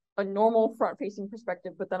a normal front facing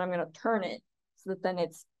perspective, but then I'm going to turn it so that then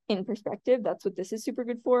it's in perspective. That's what this is super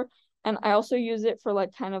good for. And I also use it for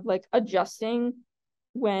like kind of like adjusting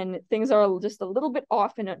when things are just a little bit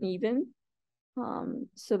off and uneven.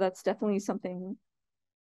 So that's definitely definitely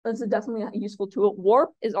a useful tool. Warp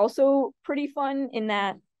is also pretty fun in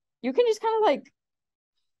that you can just kind of like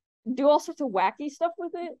do all sorts of wacky stuff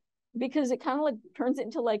with it because it kind of like turns it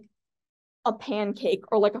into like a pancake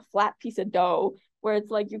or like a flat piece of dough where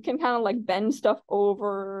it's like you can kind of like bend stuff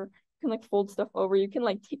over, you can like fold stuff over, you can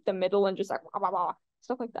like take the middle and just like blah, blah, blah,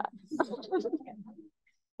 stuff like that.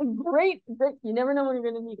 Great. You never know when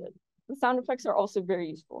you're gonna need it. The sound effects are also very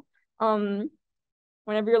useful.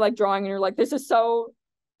 Whenever you're like drawing and you're like, this is so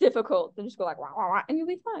difficult, then just go like wah, wah, wah, and you'll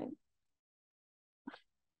be fine.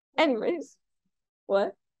 Anyways,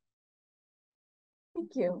 what?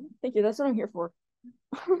 Thank you. That's what I'm here for.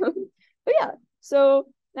 But yeah, so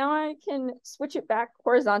now I can switch it back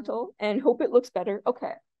horizontal and hope it looks better.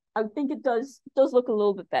 Okay, I think it does look a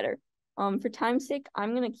little bit better. For time's sake,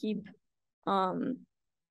 I'm gonna keep going.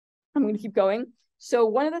 So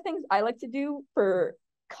one of the things I like to do for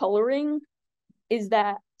coloring is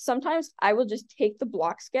that sometimes I will just take the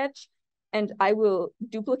block sketch and I will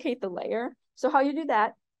duplicate the layer. So how you do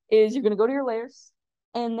that is you're going to go to your layers,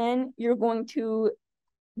 and then you're going to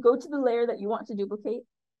go to the layer that you want to duplicate,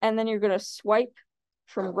 and then you're going to swipe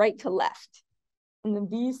from right to left. And then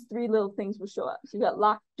these three little things will show up. So you got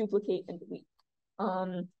lock, duplicate, and delete.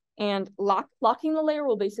 And locking the layer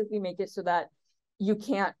will basically make it so that you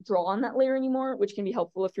can't draw on that layer anymore, which can be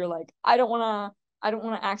helpful if you're like, I don't want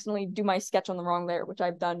to accidentally do my sketch on the wrong layer, which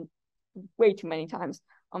I've done way too many times.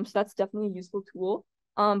 So that's definitely a useful tool.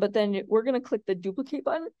 But then we're going to click the duplicate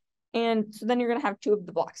button. And so then you're going to have two of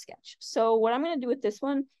the block sketch. So what I'm going to do with this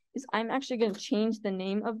one is I'm actually going to change the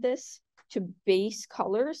name of this to base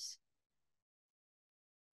colors.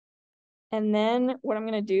 And then what I'm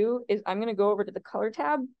going to do is I'm going to go over to the color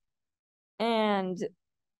tab, and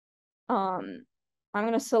I'm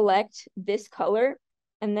going to select this color,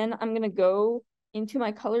 and then I'm going to go into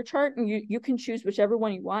my color chart, and you can choose whichever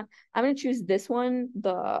one you want. I'm going to choose this one,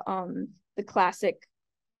 the classic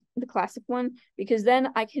one, because then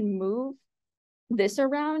I can move this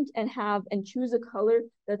around and choose a color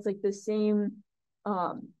that's like the same.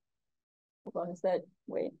 Hold on, is that,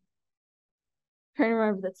 wait, I'm trying to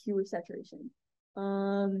remember, that's hue or saturation.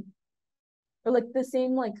 Or like the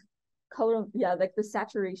same like color, yeah, like the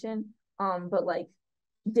saturation, but like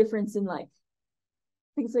difference in like,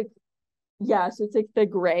 I think it's like, yeah, so it's like the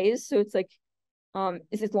grays, so it's like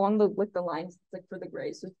it's along the like the lines, it's like for the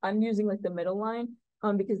grays. So I'm using like the middle line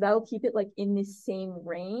because that'll keep it like in the same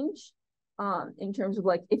range in terms of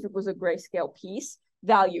like if it was a grayscale piece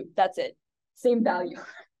value, that's it, same value.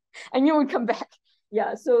 And you would come back.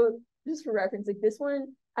 Yeah, so just for reference, like this one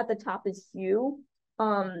at the top is hue.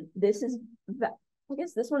 This is, I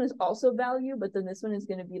guess this one is also value, but then this one is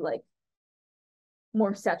going to be like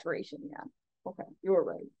more saturation. Yeah. Okay, you were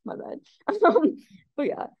right. My bad. But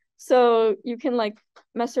yeah, so you can like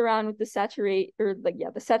mess around with the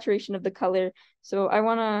the saturation of the color. So I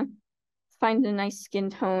want to find a nice skin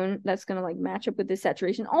tone that's going to like match up with the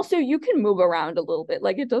saturation. Also, you can move around a little bit.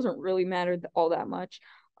 Like it doesn't really matter all that much.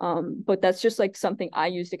 But that's just like something I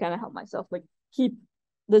use to kind of help myself like keep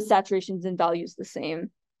the saturations and values the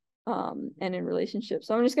same and in relationships.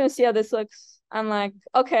 So I'm just gonna see how this looks. I'm like,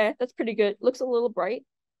 okay, that's pretty good. Looks a little bright.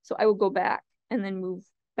 So I will go back and then move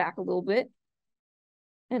back a little bit.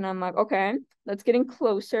 And I'm like, okay, that's getting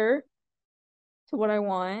closer to what I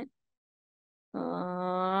want.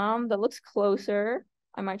 That looks closer.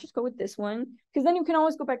 I might just go with this one because then you can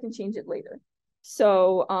always go back and change it later.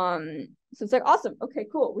 So so it's like awesome. Okay,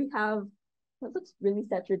 cool. We have, that looks really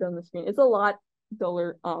saturated on the screen. It's a lot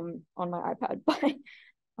duller on my iPad, but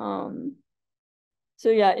so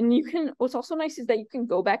yeah, and you can, what's also nice is that you can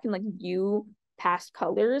go back and like view past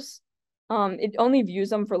colors. It only views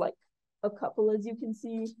them for like a couple, as you can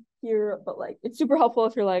see here, but like it's super helpful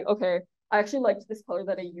if you're like, okay, I actually liked this color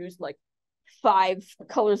that I used like 5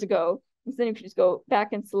 colors ago. So then you can just go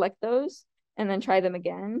back and select those and then try them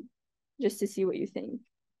again just to see what you think.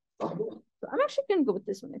 So I'm actually gonna go with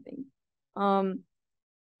this one, I think.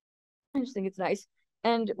 I just think it's nice.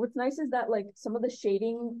 And what's nice is that like some of the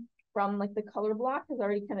shading from like the color block has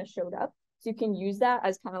already kind of showed up. So you can use that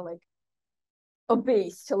as kind of like a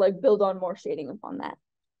base to like build on more shading upon that.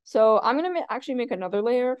 So I'm gonna actually make another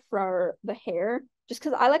layer for the hair, just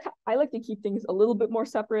because I like to keep things a little bit more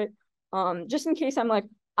separate. Just in case I'm like,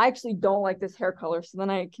 I actually don't like this hair color, so then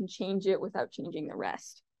I can change it without changing the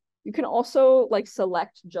rest. You can also like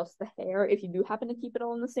select just the hair if you do happen to keep it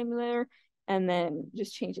all in the same layer, and then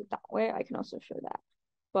just change it that way. I can also show that.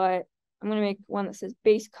 But I'm gonna make one that says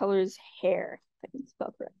base colors hair, if I can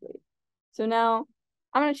spell correctly. So now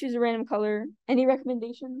I'm gonna choose a random color. Any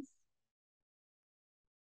recommendations?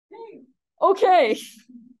 Okay.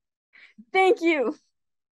 Thank you.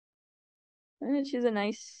 I'm gonna choose a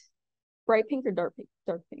nice bright pink or dark pink?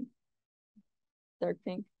 Dark pink. Dark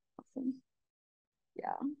pink. Awesome.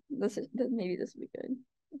 Yeah, maybe this will be good.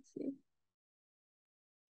 Let's see.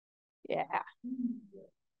 Yeah.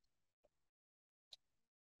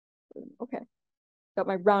 Okay. Got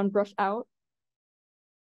my round brush out.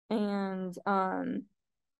 And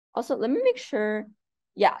also let me make sure.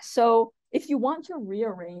 Yeah, so if you want to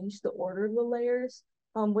rearrange the order of the layers,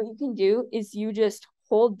 what you can do is you just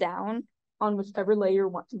hold down on whichever layer you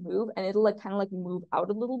want to move, and it'll like kind of like move out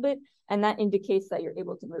a little bit, and that indicates that you're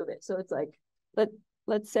able to move it. So it's like,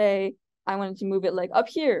 let's say I wanted to move it like up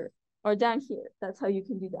here or down here. That's how you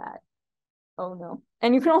can do that. Oh no.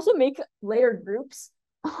 And you can also make layer groups.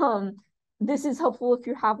 This is helpful if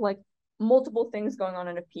you have like multiple things going on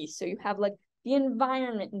in a piece. So you have like the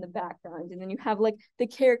environment in the background, and then you have like the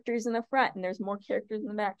characters in the front, and there's more characters in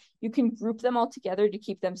the back. You can group them all together to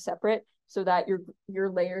keep them separate so that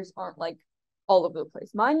your layers aren't like all over the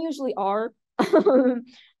place. Mine usually are.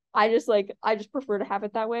 I just prefer to have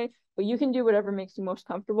it that way, but you can do whatever makes you most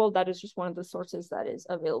comfortable. That is just one of the sources that is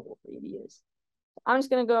available for you to use. I'm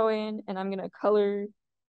just gonna go in and I'm gonna color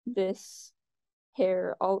this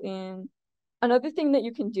hair all in. Another thing that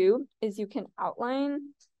you can do is you can outline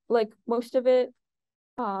like most of it,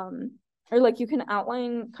 or like you can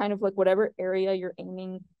outline kind of like whatever area you're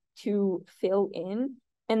aiming to fill in,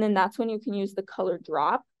 and then that's when you can use the color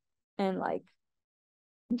drop and like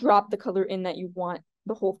drop the color in that you want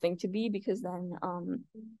the whole thing to be, because then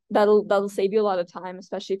that'll save you a lot of time,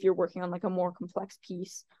 especially if you're working on like a more complex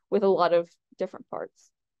piece with a lot of different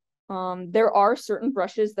parts. There are certain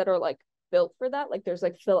brushes that are like built for that. Like there's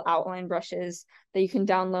like fill outline brushes that you can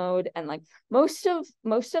download, and like most of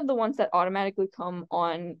the ones that automatically come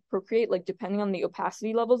on Procreate, like depending on the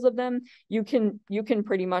opacity levels of them, you can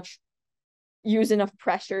pretty much use enough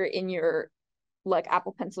pressure in your like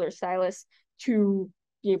Apple Pencil or stylus to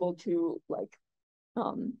be able to like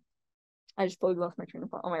I just fully lost my train of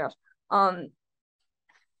thought. Oh my gosh.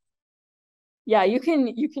 Yeah, you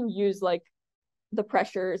can use like the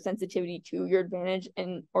pressure sensitivity to your advantage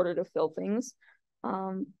in order to fill things.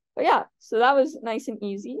 But yeah, so that was nice and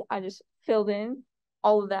easy. I just filled in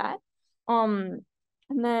all of that. And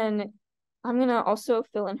then I'm gonna also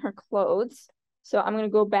fill in her clothes. So I'm gonna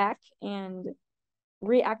go back and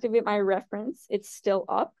reactivate my reference. It's still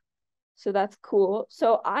up, so that's cool.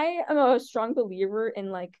 So I am a strong believer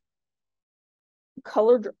in like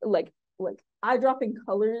color, like eye dropping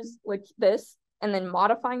colors like this and then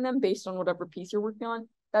modifying them based on whatever piece you're working on.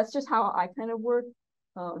 That's just how I kind of work.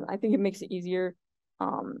 I think it makes it easier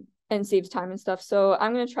and saves time and stuff. So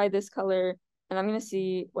I'm gonna try this color and I'm gonna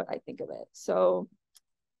see what I think of it. So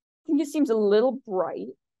I think it seems a little bright.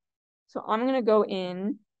 So I'm gonna go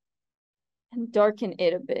in and darken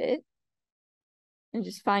it a bit and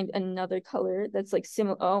just find another color that's like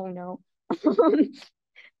similar. Oh no.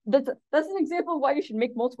 That's an example of why you should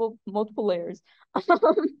make multiple layers.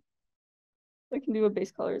 I can do a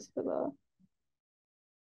base colors for the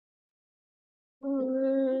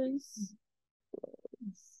colors.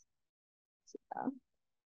 So yeah,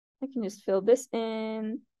 I can just fill this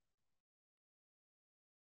in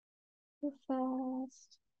real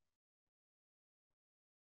fast.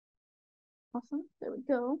 Awesome, there we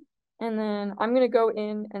go. And then I'm gonna go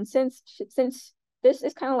in, and since this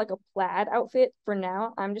is kind of like a plaid outfit for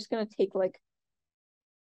now, I'm just gonna take like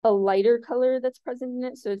a lighter color that's present in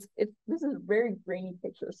it. So it's this is a very grainy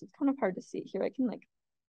picture, so it's kind of hard to see. Here I can like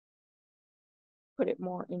put it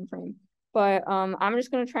more in frame, but I'm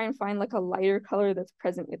just gonna try and find like a lighter color that's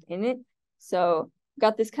present within it. So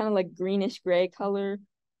got this kind of like greenish gray color,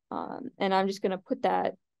 and I'm just gonna put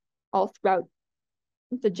that all throughout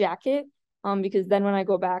the jacket, because then when I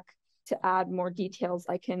go back to add more details,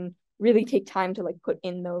 I can really take time to like put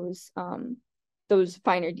in those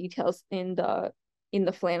finer details in the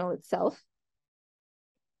flannel itself.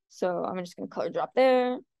 So I'm just gonna color drop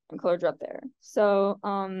there and color drop there. So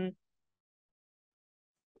yeah,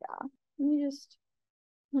 I'm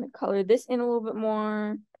gonna color this in a little bit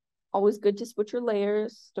more. Always good to switch your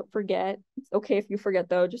layers. Don't forget. It's okay if you forget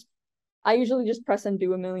though. I usually just press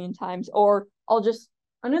undo a million times, or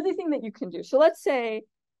another thing that you can do. So let's say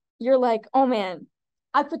you're like, oh man,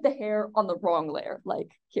 I put the hair on the wrong layer.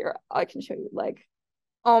 Like here, I can show you. Like,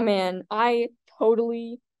 oh man, that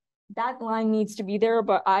line needs to be there,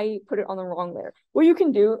 but I put it on the wrong layer. What you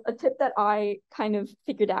can do, a tip that I kind of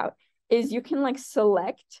figured out, is you can like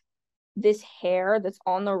select this hair that's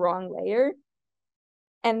on the wrong layer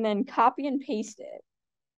and then copy and paste it.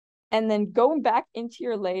 And then go back into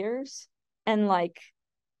your layers and like,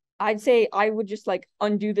 I'd say I would just like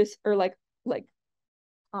undo this, or like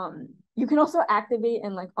you can also activate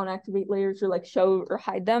and like unactivate layers, or like show or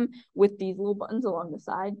hide them with these little buttons along the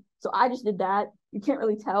side. So I just did that. You can't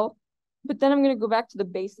really tell, but then I'm gonna go back to the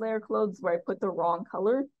base layer clothes where I put the wrong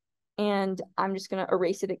color, and I'm just gonna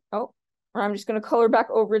erase it. Or I'm just gonna color back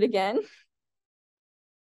over it again,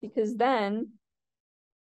 because then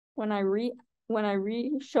when I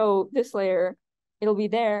re-show this layer, it'll be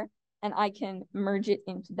there, and I can merge it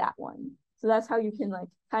into that one. So that's how you can like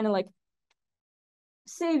kind of like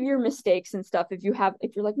save your mistakes and stuff if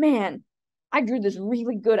you're like, man, I drew this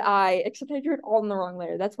really good eye, except I drew it all in the wrong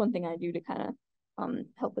layer. That's one thing I do to kind of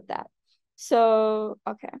help with that. So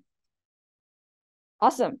okay,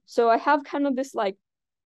 awesome. So I have kind of this like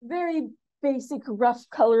very basic rough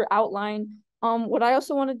color outline. What I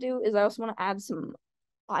also want to do is I also want to add some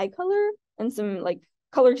eye color and some like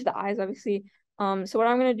color to the eyes, obviously. So what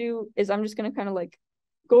I'm gonna do is I'm just gonna kind of like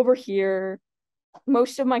go over here.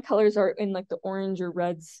 Most of my colors are in like the orange or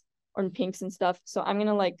reds or pinks and stuff. So I'm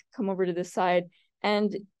gonna like come over to this side,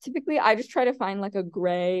 and typically I just try to find like a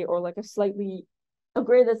gray or like a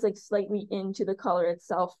gray that's like slightly into the color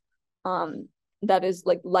itself. That is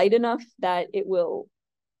like light enough that it will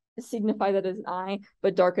signify that it's an eye,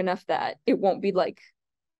 but dark enough that it won't be like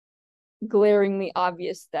glaringly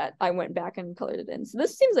obvious that I went back and colored it in. So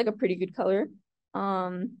this seems like a pretty good color.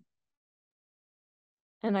 And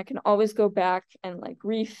I can always go back and like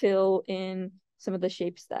refill in some of the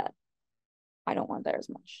shapes that I don't want there as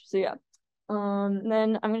much. So yeah.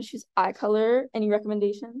 Then I'm gonna choose eye color. Any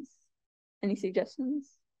recommendations? Any suggestions?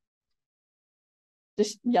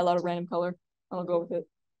 Just yell out a random color. I'll go with it.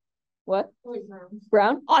 What?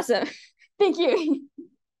 Brown? Awesome. Thank you.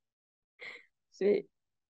 Sweet.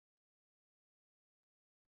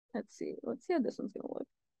 Let's see how this one's gonna look.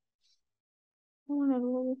 I want it a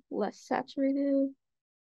little less saturated.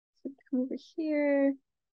 So come over here.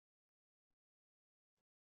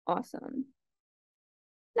 Awesome.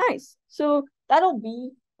 Nice. So that'll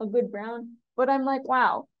be a good brown, but I'm like,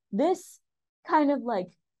 wow, this kind of like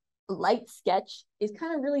light sketch is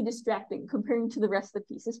kind of really distracting comparing to the rest of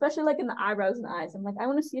the piece, especially like in the eyebrows and the eyes. I'm like, I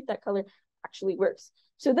want to see if that color actually works.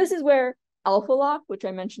 So this is where alpha lock, which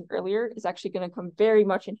I mentioned earlier, is actually going to come very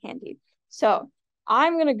much in handy. So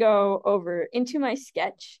I'm going to go over into my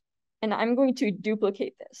sketch and I'm going to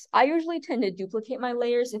duplicate this. I usually tend to duplicate my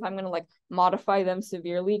layers if I'm going to like modify them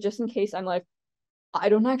severely, just in case I'm like, I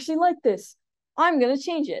don't actually like this. I'm going to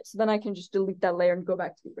change it. So then I can just delete that layer and go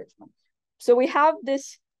back to the original. So we have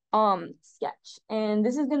this sketch, and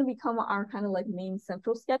this is going to become our kind of like main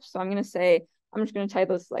central sketch. So I'm going to say, I'm just going to type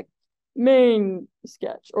this like main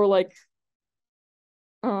sketch, or like,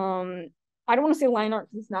 I don't want to say line art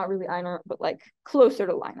because it's not really line art, but like closer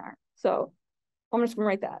to line art. So I'm just going to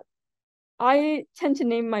write that. I tend to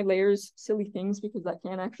name my layers silly things because that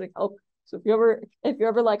can actually help. So if you're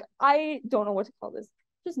ever like, I don't know what to call this,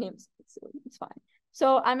 just name it silly. It's fine.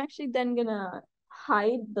 So I'm actually then gonna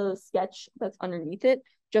hide the sketch that's underneath it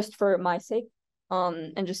just for my sake,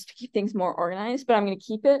 and just to keep things more organized. But I'm gonna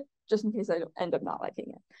keep it just in case I don't end up not liking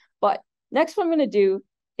it. But next, what I'm gonna do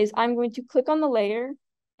is I'm going to click on the layer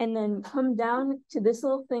and then come down to this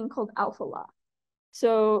little thing called alpha lock.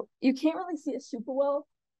 So you can't really see it super well,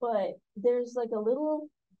 but there's like a little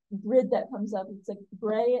grid that comes up. It's like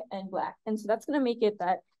gray and black. And so that's going to make it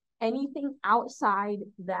that anything outside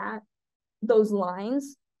those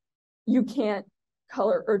lines, you can't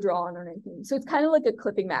color or draw on or anything. So it's kind of like a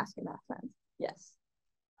clipping mask in that sense. Yes.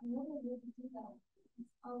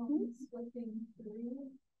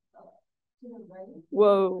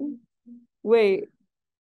 Whoa. Wait.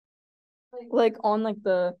 Like on like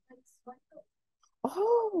the,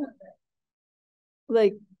 oh,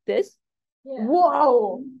 like this? Yeah.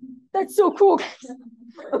 Whoa, that's so cool, guys.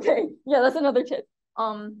 Okay, yeah, that's another tip.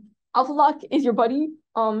 Alpha lock is your buddy.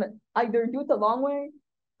 Either do it the long way,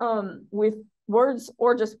 with words,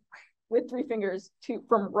 or just with 3 fingers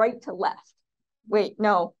from right to left. Wait,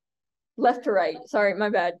 no, left to right. Sorry, my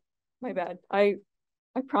bad. I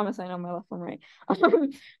promise I know my left one right.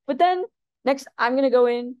 But then next, I'm gonna go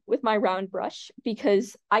in with my round brush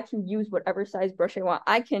because I can use whatever size brush I want.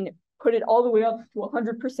 I can put it all the way up to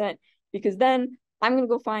 100%, because then I'm gonna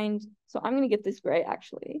go find, so I'm gonna get this gray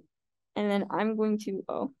actually. And then I'm going to,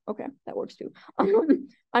 oh, okay, that works too. I'm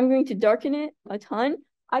going to darken it a ton.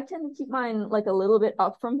 I tend to keep mine like a little bit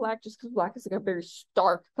up from black just because black is like a very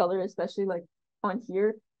stark color, especially like on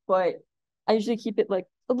here. But I usually keep it like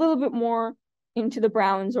a little bit more into the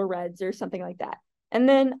browns or reds or something like that. And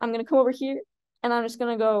then I'm going to come over here and I'm just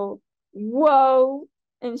going to go, whoa.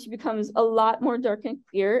 And she becomes a lot more dark and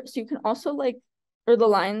clear. So you can also like, or the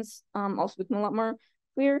lines also become a lot more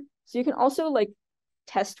clear. So you can also like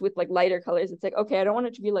test with like lighter colors. It's like, okay, I don't want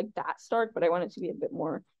it to be like that stark, but I want it to be a bit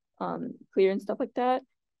more clear and stuff like that.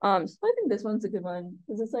 So I think this one's a good one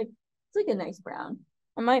because it's like a nice brown.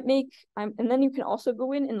 I might make, and then you can also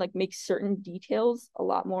go in and like make certain details a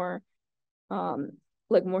lot more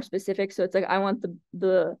like more specific. So it's like I want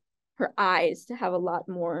her eyes to have a lot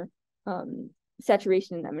more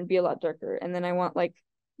saturation in them and be a lot darker. And then I want like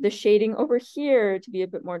the shading over here to be a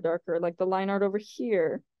bit more darker, like the line art over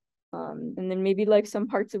here. And then maybe like some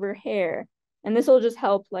parts of her hair. And this will just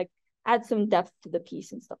help like add some depth to the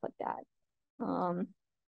piece and stuff like that.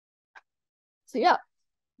 So yeah,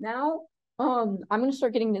 now I'm gonna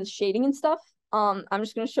start getting into the shading and stuff. I'm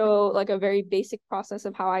just gonna show like a very basic process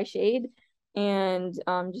of how I shade and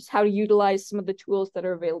just how to utilize some of the tools that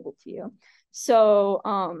are available to you. So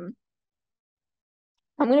I'm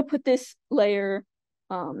gonna put this layer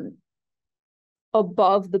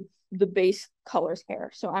above the base color's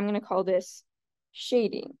hair. So I'm gonna call this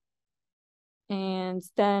shading. And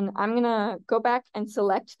then I'm gonna go back and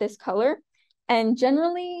select this color. And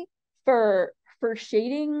generally for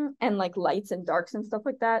shading and like lights and darks and stuff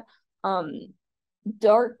like that,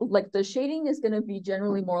 dark, like the shading is gonna be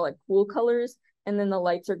generally more like cool colors, and then the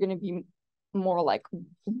lights are gonna be more like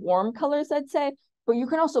warm colors, I'd say. But you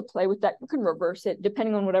can also play with that. You can reverse it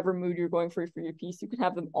depending on whatever mood you're going for your piece. You can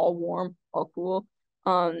have them all warm, all cool.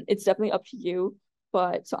 It's definitely up to you.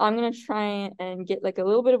 But so I'm gonna try and get like a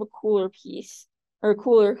little bit of a cooler piece or a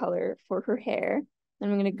cooler color for her hair.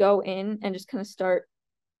 And I'm gonna go in and just kind of start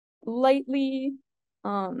lightly.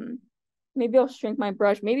 Maybe I'll shrink my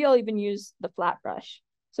brush. Maybe I'll even use the flat brush.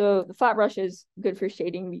 So the flat brush is good for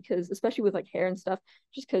shading because, especially with like hair and stuff,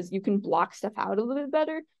 just because you can block stuff out a little bit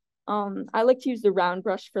better. I like to use the round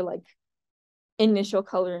brush for like initial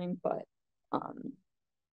coloring, but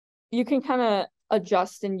you can kind of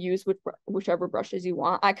adjust and use whichever brushes you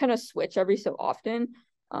want. I kind of switch every so often,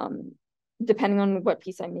 depending on what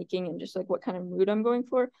piece I'm making and just like what kind of mood I'm going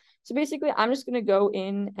for. So basically, I'm just gonna go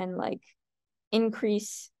in and like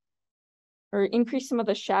increase some of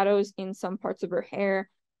the shadows in some parts of her hair.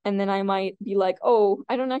 And then I might be like, oh,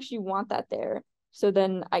 I don't actually want that there. So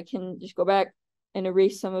then I can just go back and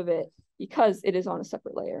erase some of it because it is on a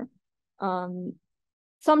separate layer.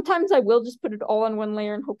 Sometimes I will just put it all on one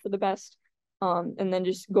layer and hope for the best. And then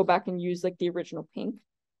just go back and use like the original pink.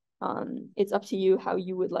 It's up to you how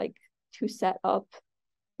you would like to set up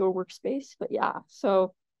your workspace. But yeah,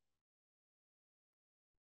 so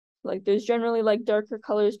like there's generally like darker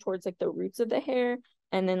colors towards like the roots of the hair.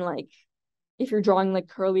 And then like if you're drawing like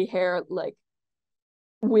curly hair, like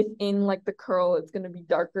within like the curl, it's gonna be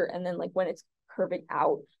darker. And then like when it's curving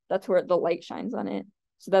out, that's where the light shines on it.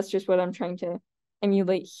 So that's just what I'm trying to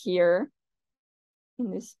emulate here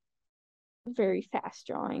in this very fast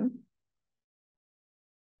drawing.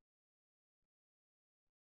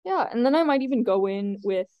 Yeah, and then I might even go in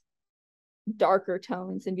with darker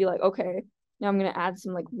tones and be like, okay, now I'm gonna add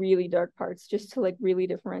some like really dark parts just to like really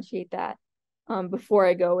differentiate that before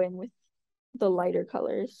I go in with the lighter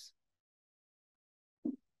colors.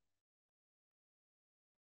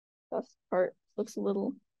 That part looks a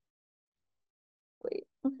little, wait,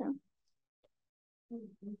 okay.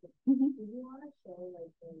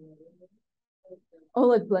 Oh,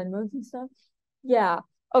 like blend modes and stuff? Yeah,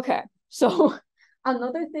 okay. So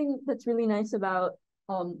another thing that's really nice about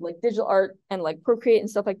like digital art and like Procreate and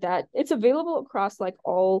stuff like that, it's available across like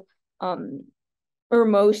all or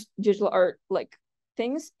most digital art like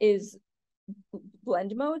things is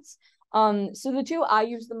blend modes. So the two I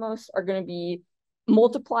use the most are going to be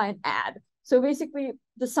multiply and add. So basically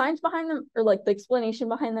the science behind them, or like the explanation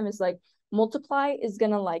behind them, is like multiply is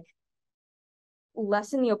going to like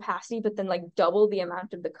lessen the opacity, but then like double the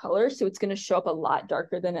amount of the color. So it's going to show up a lot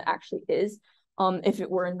darker than it actually is if it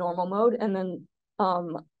were in normal mode. And then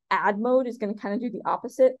add mode is going to kind of do the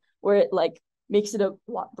opposite, where it like makes it a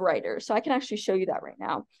lot brighter. So I can actually show you that right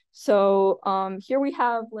now. So here we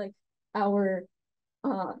have like our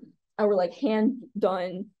like hand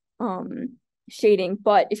done shading,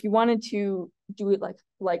 but if you wanted to do it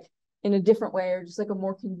like in a different way, or just like a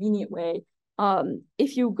more convenient way,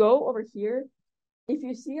 if you go over here, if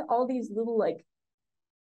you see all these little like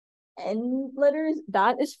N letters,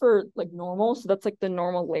 that is for like normal. So that's like the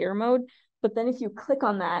normal layer mode. But then if you click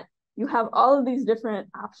on that, you have all of these different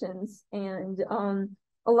options. And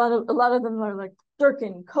a lot of them are like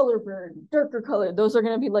darken, color burn, darker color. Those are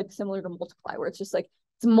gonna be like similar to multiply, where it's just like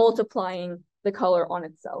it's multiplying the color on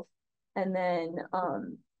itself. And then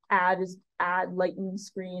add is add, lighten,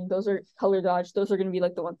 screen. Those are color dodge. Those are gonna be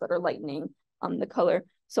like the ones that are lightening the color.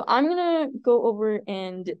 So I'm gonna go over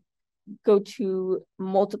and go to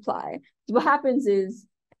multiply. So what happens is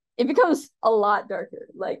it becomes a lot darker.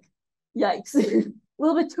 Like, yikes, a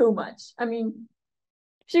little bit too much. I mean,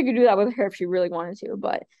 she could do that with her if she really wanted to,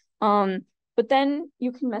 but then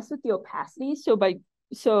you can mess with the opacity. So by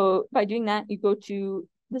doing that, you go to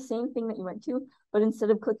the same thing that you went to, but instead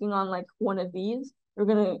of clicking on like one of these, you're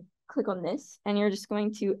gonna click on this, and you're just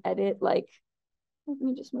going to edit like. Let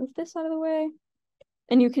me just move this out of the way.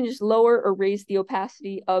 And you can just lower or raise the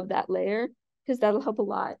opacity of that layer, because that'll help a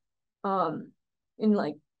lot in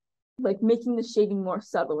like making the shading more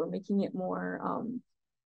subtle, or making it more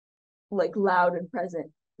like loud and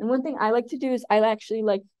present. And one thing I like to do is I actually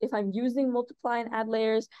like, if I'm using multiply and add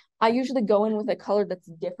layers, I usually go in with a color that's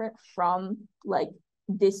different from like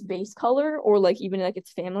this base color, or like even like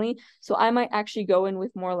its family. So I might actually go in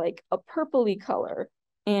with more like a purpley color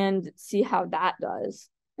and see how that does.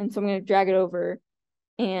 And so I'm going to drag it over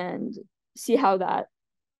and see how that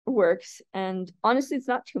works. And honestly, it's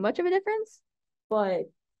not too much of a difference, but I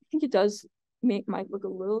think it does might look a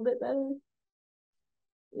little bit better.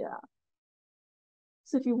 Yeah.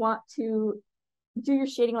 So if you want to do your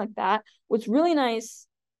shading like that, what's really nice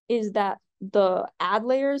is that the add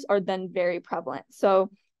layers are then very prevalent. So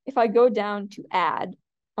if I go down to add,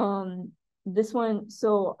 this one,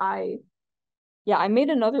 so I made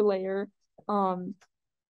another layer. Hello,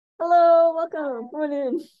 welcome, come on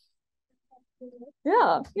in.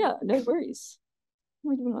 Yeah, no worries.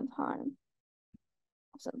 What am I doing on time?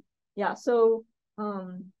 Awesome. Yeah, so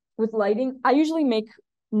with lighting, I usually make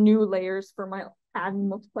new layers for my add and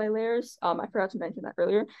multiply layers. I forgot to mention that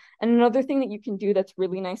earlier. And another thing that you can do that's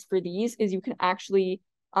really nice for these is you can actually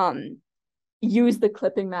use the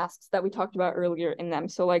clipping masks that we talked about earlier in them.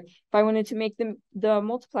 So like if I wanted to make the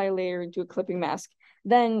multiply layer into a clipping mask,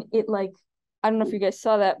 then it like, I don't know if you guys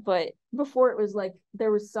saw that, but before it was like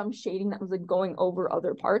there was some shading that was like going over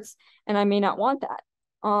other parts, and I may not want that.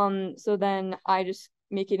 So then I just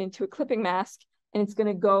make it into a clipping mask, and it's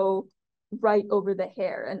gonna go right over the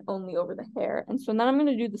hair and only over the hair. And so then I'm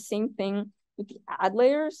gonna do the same thing with the add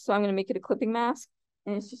layers. So I'm gonna make it a clipping mask,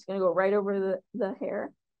 and it's just gonna go right over the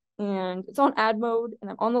hair. And it's on add mode,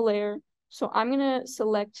 and I'm on the layer. So I'm gonna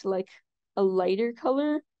select like a lighter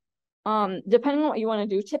color. Depending on what you want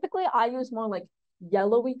to do. Typically I use more like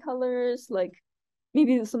yellowy colors, like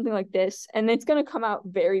maybe something like this, and it's gonna come out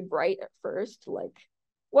very bright at first, like,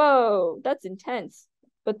 whoa, that's intense.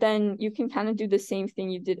 But then you can kind of do the same thing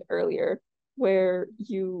you did earlier, where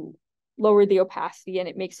you lower the opacity and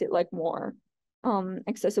it makes it like more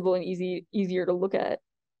accessible and easier to look at,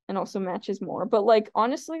 and also matches more. But like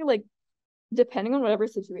honestly, like depending on whatever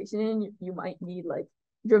situation you might need like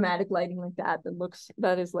dramatic lighting like that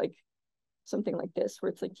is like something like this,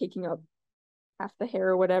 where it's like taking up half the hair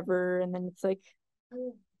or whatever, and then it's like,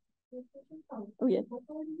 oh yeah.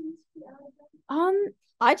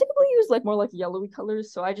 I typically use like more like yellowy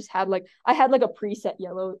colors, so I had like a preset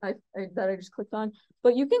yellow that I just clicked on.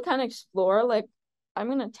 But you can kind of explore. Like I'm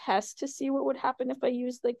gonna test to see what would happen if I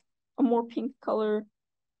used like a more pink color.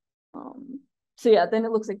 So yeah, then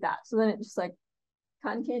it looks like that. So then it just like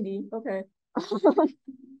cotton candy. Okay.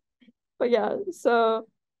 But yeah, so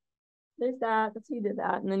there's that. That's how you did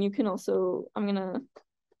that. And then you can also, I'm gonna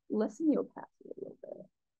lessen the opacity a little bit.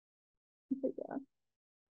 But yeah.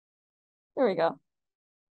 There we go.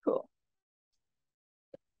 Cool.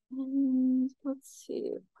 And let's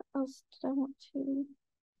see, what else did I want to?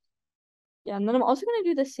 Yeah, and then I'm also gonna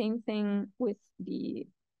do the same thing with the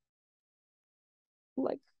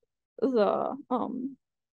like the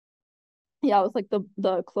with like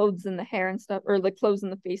the clothes and the hair and stuff, or like clothes in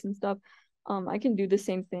the face and stuff. I can do the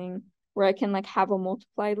same thing where I can like have a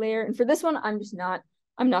multiply layer. And for this one, I'm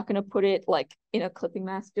not gonna put it like in a clipping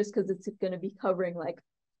mask just because it's gonna be covering like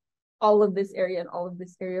all of this area and all of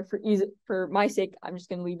this area. For my sake, I'm just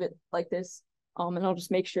gonna leave it like this. And I'll just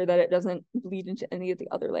make sure that it doesn't bleed into any of the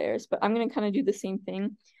other layers. But I'm gonna kind of do the same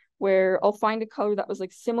thing where I'll find a color that was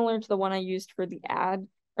like similar to the one I used for the add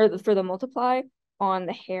or for the multiply on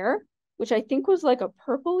the hair, which I think was like a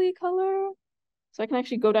purpley color. So I can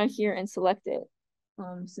actually go down here and select it,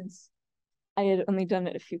 since I had only done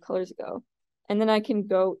it a few colors ago. And then I can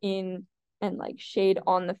go in and like shade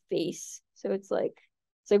on the face. So it's like,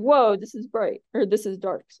 whoa, this is bright, or this is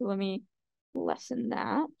dark. So let me lessen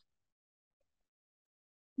that.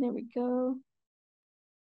 There we go.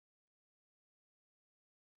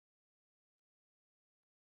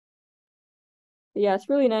 But yeah, it's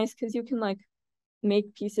really nice because you can like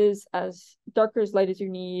make pieces as dark or as light as you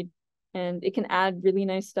need, and it can add really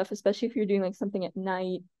nice stuff, especially if you're doing like something at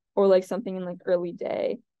night or like something in like early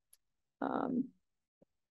day.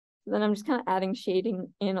 Then I'm just kind of adding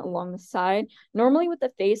shading in along the side. Normally with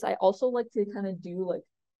the face, I also like to kind of do like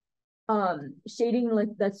shading like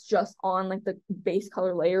that's just on like the base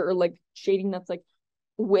color layer, or like shading that's like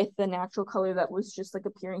with the natural color that was just like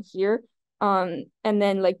appearing here. And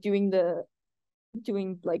then like doing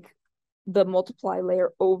like the multiply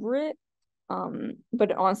layer over it.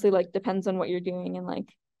 But it honestly like depends on what you're doing and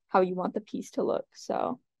like how you want the piece to look.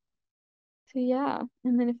 So yeah.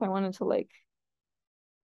 And then if I wanted to like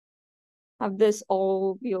have this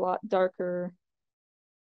all be a lot darker.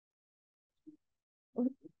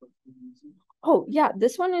 Oh yeah,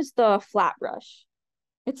 this one is the flat brush.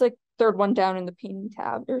 It's like third one down in the painting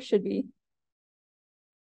tab, or should be.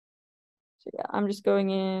 So yeah, I'm just going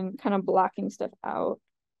in, kind of blocking stuff out.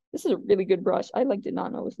 This is a really good brush. I like did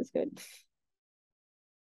not know it was this good.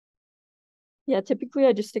 Yeah, typically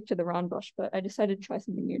I just stick to the round brush, but I decided to try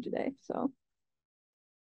something new today. So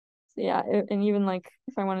yeah, and even like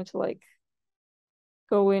if I wanted to like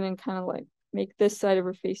go in and kind of like make this side of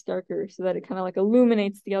her face darker so that it kind of like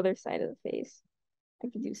illuminates the other side of the face. I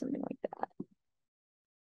could do something like that.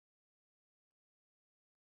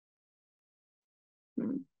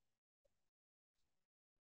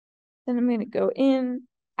 Then I'm gonna go in,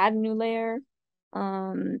 add a new layer,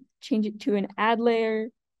 change it to an add layer.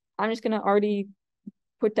 I'm just gonna already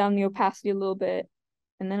put down the opacity a little bit,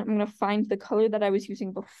 and then I'm gonna find the color that I was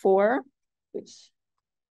using before, which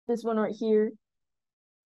this one right here.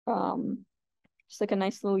 Just like a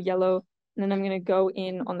nice little yellow, and then I'm gonna go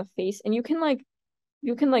in on the face, and you can like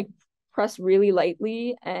press really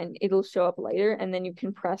lightly and it'll show up lighter, and then you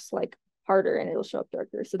can press like harder and it'll show up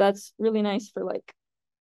darker. So that's really nice for like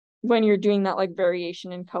when you're doing that like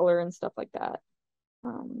variation in color and stuff like that.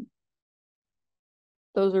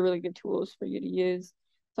 Those are really good tools for you to use.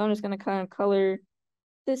 So I'm just gonna kind of color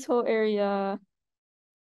this whole area.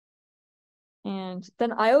 And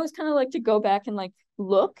then I always kind of like to go back and like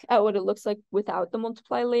look at what it looks like without the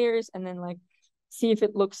multiply layers, and then like see if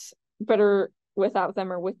it looks better without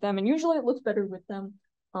them or with them. And usually it looks better with them.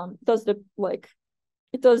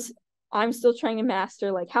 I'm still trying to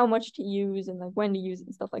master like how much to use and like when to use it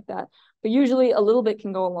and stuff like that. But usually a little bit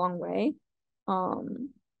can go a long way.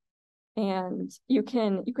 And you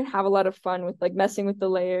can have a lot of fun with like messing with the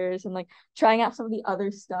layers and like trying out some of the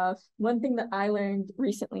other stuff. One thing that I learned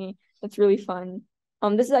recently that's really fun,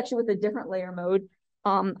 this is actually with a different layer mode.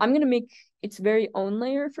 I'm gonna make its very own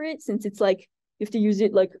layer for it, since it's like you have to use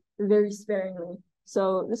it like very sparingly.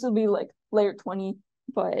 So this will be like layer 20,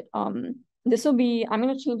 but this will be, I'm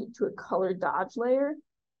gonna change it to a color dodge layer,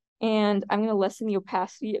 and I'm gonna lessen the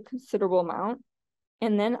opacity a considerable amount.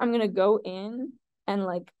 And then I'm gonna go in and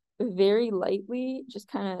like very lightly just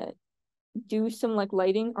kind of do some like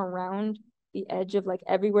lighting around the edge of like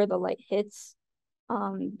everywhere the light hits,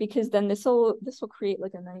 because then this will create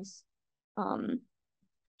like a nice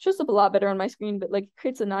shows up a lot better on my screen, but like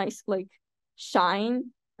creates a nice like shine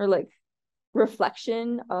or like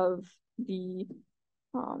reflection of the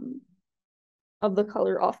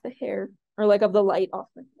color off the hair, or like of the light off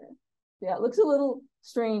the hair. Yeah, it looks a little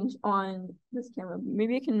strange on this camera.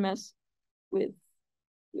 Maybe I can mess with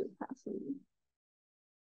the opacity.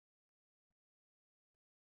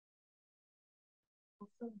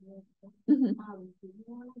 Mm-hmm.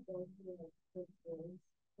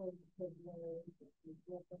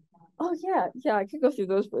 Oh yeah, I could go through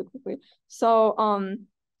those really quickly. So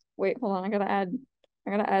wait, hold on, I gotta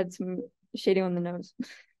add some shading on the nose.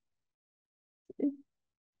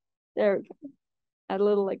 There we go. Add a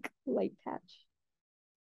little like light patch.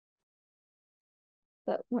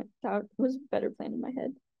 That was better planned in my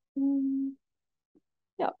head.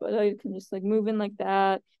 Yeah, but I can just like move in like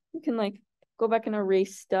that. You can like go back and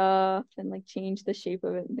erase stuff and like change the shape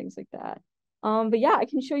of it and things like that. But yeah, I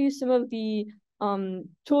can show you some of the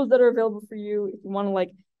tools that are available for you if you want to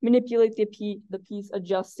like manipulate the piece,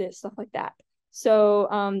 adjust it, stuff like that. So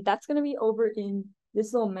that's gonna be over in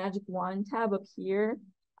this little magic wand tab up here.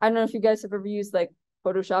 I don't know if you guys have ever used like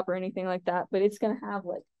Photoshop or anything like that, but it's gonna have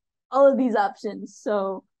like all of these options.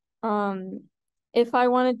 So if I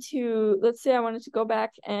wanted to, let's say I wanted to go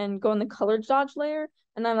back and go in the color dodge layer,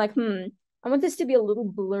 and I'm like, I want this to be a little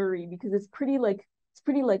blurry because it's pretty like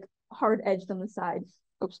hard edged on the sides.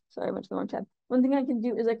 Oops, sorry, I went to the wrong tab. One thing I can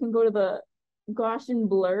do is I can go to the Gaussian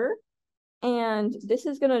blur, and this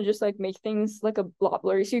is gonna just like make things like a lot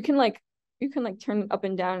blurry. So you can like turn it up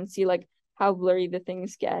and down and see like how blurry the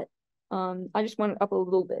things get. I just want it up a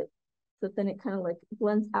little bit, so then it kind of like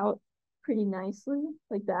blends out pretty nicely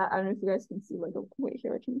like that. I don't know if you guys can see like wait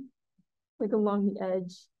here, I can like along the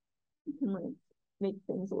edge, you can like make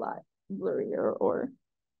things a lot blurrier or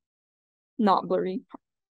not blurry,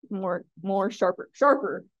 more sharper.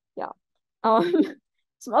 Yeah.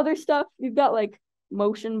 Some other stuff, you've got like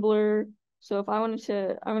motion blur. So if I wanted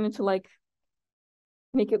to like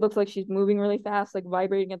make it look like she's moving really fast, like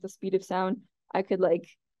vibrating at the speed of sound, I could like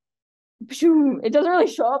it doesn't really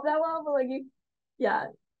show up that well, but like yeah,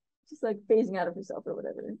 just like phasing out of herself or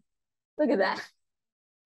whatever. Look at that.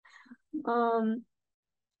 And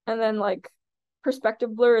then like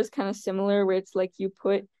perspective blur is kind of similar, where it's like you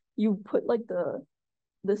put like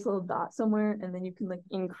this little dot somewhere, and then you can like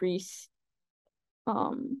increase.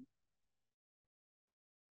 I'm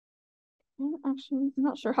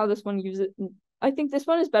not sure how this one uses it. I think this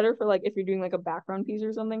one is better for like if you're doing like a background piece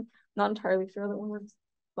or something. Not entirely sure how that one works,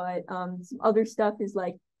 but some other stuff is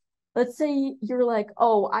like, let's say you're like,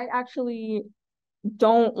 oh, I actually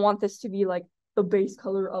don't want this to be like the base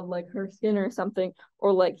color of like her skin or something,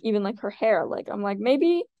 or like even like her hair. Like I'm like,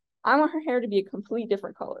 maybe I want her hair to be a complete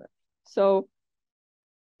different color. So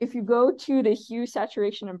if you go to the hue,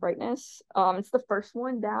 saturation, and brightness, it's the first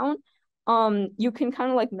one down. you can kind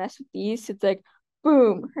of like mess with these. So it's like,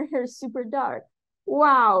 boom, her hair is super dark.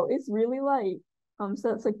 Wow, it's really light. So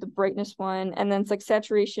that's like the brightness one. And then it's like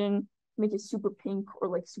saturation, make it super pink or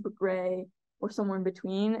like super gray or somewhere in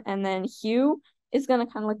between. And then hue is gonna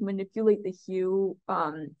kind of like manipulate the hue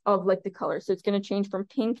of like the color. So it's gonna change from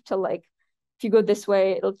pink to like, if you go this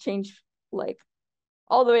way, it'll change like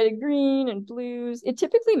all the way to green and blues. It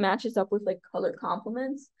typically matches up with like color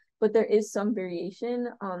complements, but there is some variation.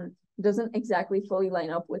 It doesn't exactly fully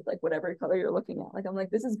line up with like whatever color you're looking at. Like I'm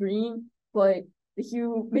like, this is green, but the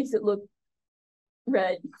hue makes it look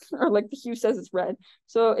red, or like the hue says it's red.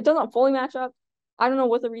 So it doesn't fully match up. I don't know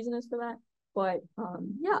what the reason is for that, but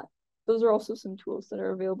yeah, those are also some tools that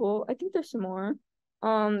are available. I think there's some more.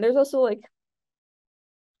 There's also like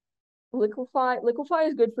liquify. Liquify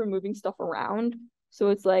is good for moving stuff around. So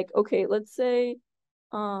it's like, okay, let's say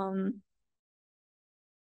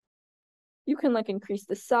you can like increase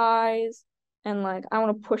the size and like I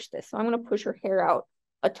want to push this. So I'm gonna push her hair out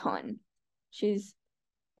a ton. She's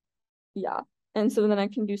yeah. And so then I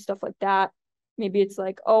can do stuff like that. Maybe it's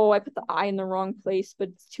like, oh, I put the eye in the wrong place, but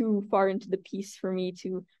it's too far into the piece for me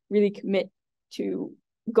to really commit to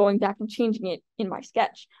going back and changing it in my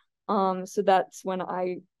sketch. So that's when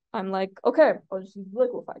I'm like, okay, I'll just use the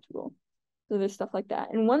liquify tool. So there's stuff like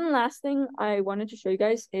that. And one last thing I wanted to show you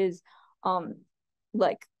guys is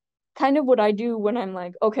like kind of what I do when I'm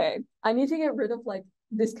like, okay, I need to get rid of like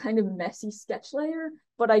this kind of messy sketch layer,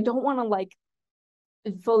 but I don't want to like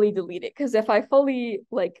fully delete it, because if I fully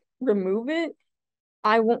like remove it,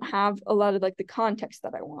 I won't have a lot of like the context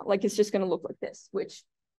that I want. Like it's just gonna look like this, which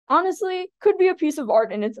honestly could be a piece of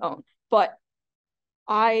art in its own, but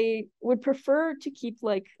I would prefer to keep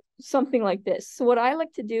like something like this. So what I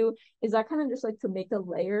like to do is I kind of just like to make a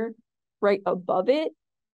layer right above it,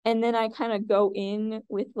 and then I kind of go in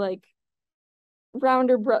with like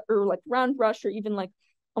rounder brush or like round brush or even like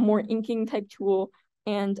a more inking type tool,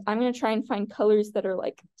 and I'm gonna try and find colors that are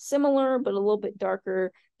like similar but a little bit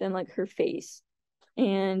darker than like her face.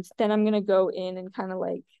 And then I'm gonna go in and kind of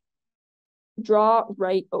like draw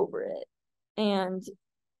right over it. And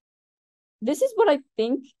this is what I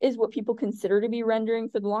think is what people consider to be rendering.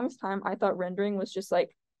 For the longest time, I thought rendering was just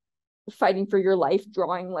like fighting for your life,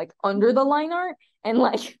 drawing like under the line art and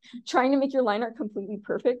like trying to make your line art completely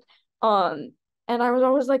perfect. And I was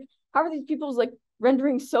always like, how are these people's like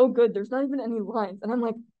rendering so good? There's not even any lines. And I'm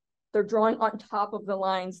like, they're drawing on top of the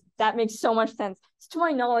lines. That makes so much sense. So to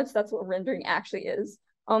my knowledge, that's what rendering actually is.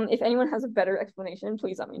 If anyone has a better explanation,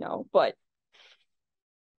 please let me know. But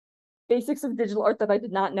basics of digital art that I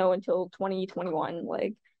did not know until 2021,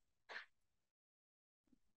 like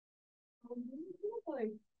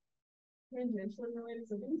tangentially related,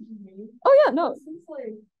 so things you mean. oh yeah, no. Since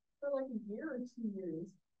like for like a year or 2 years,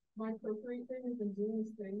 my Procreate thing has been doing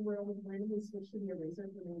this thing where I would randomly switch to the eraser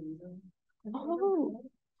for no reason. Oh,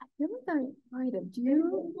 I feel like I might have. Do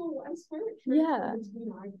you? I swear it Yeah.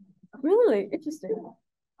 between Really interesting.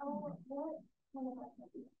 Oh, what kind of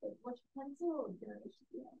like which pencil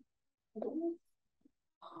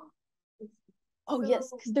Oh yes,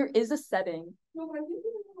 because there is a setting. No, but I think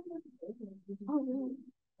oh really?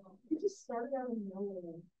 You just started out of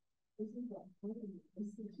nowhere. This is like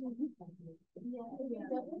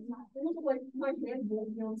my hand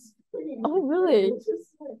won't be on screen. Oh really? It's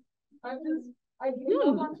just like I gave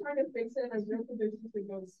up on trying to fix it, and I just eventually to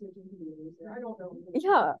go switch into the eraser. I don't know.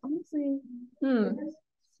 Yeah, honestly.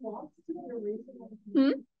 Swaps to the eraser.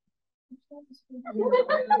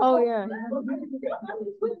 Oh yeah.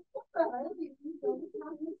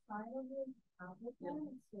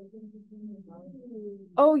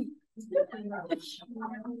 Oh.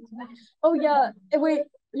 Oh yeah. Wait.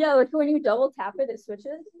 Yeah, like when you double tap it, it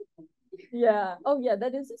switches. Yeah. Oh yeah,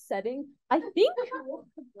 that is a setting. I think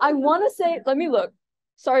I want to say. Let me look.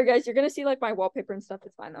 Sorry guys, you're gonna see like my wallpaper and stuff.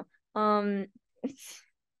 It's fine though.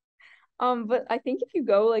 But I think if you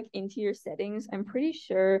go like into your settings, I'm pretty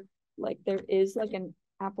sure like there is like an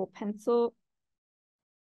Apple Pencil.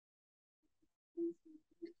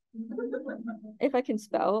 If I can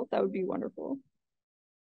spell, that would be wonderful.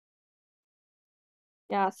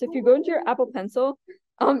 Yeah, so if you go into your Apple Pencil,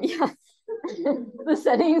 yeah, the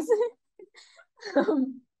settings,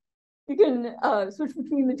 you can switch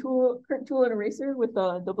between the current tool and eraser with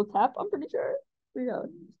a double tap, I'm pretty sure. Yeah.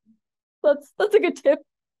 That's a good tip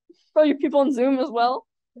for you people on Zoom as well.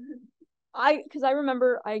 Because I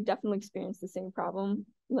remember I definitely experienced the same problem.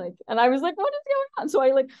 Like, and I was like, what is going on? So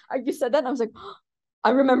I just said that and I was like, oh, I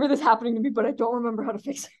remember this happening to me, but I don't remember how to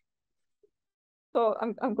fix it. So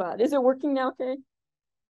I'm glad. Is it working now, okay?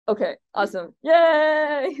 Okay, awesome.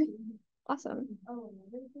 Yay! Awesome.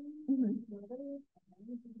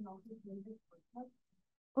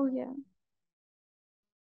 Oh yeah.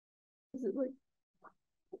 Is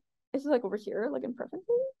it like over here, like in preferences?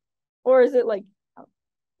 Or is it like oh.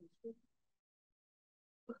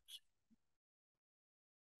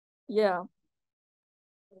 Yeah.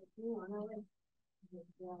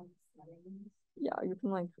 Yeah, you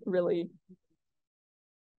can like really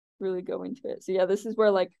go into it. So yeah, this is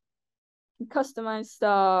where like you customize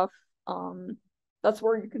stuff. That's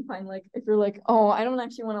where you can find like if you're like, oh, I don't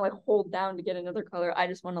actually want to like hold down to get another color. I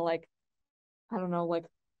just want to like, I don't know, like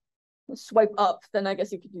swipe up, then I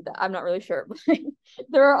guess you could do that. I'm not really sure, but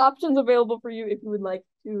there are options available for you if you would like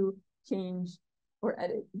to change or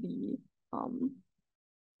edit the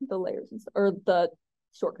layers and stuff or the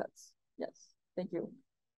shortcuts. Yes, thank you.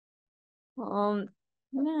 Yeah,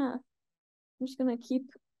 I'm just gonna keep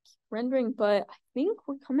rendering, but I think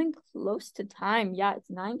we're coming close to time. Yeah,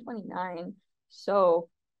 it's 9:29. So,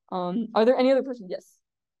 are there any other questions? Yes.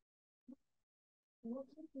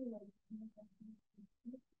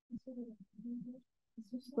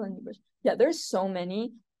 Yeah, there's so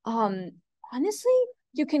many. Honestly,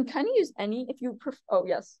 you can kind of use any if you prefer. Oh,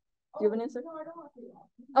 yes. Do you have an answer?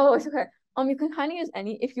 Oh, it's okay. You can kind of use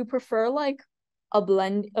any if you prefer like a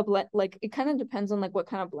blend, like it kind of depends on like what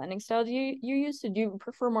kind of blending style you use. So do you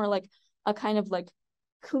prefer more like a kind of like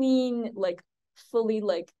clean, like fully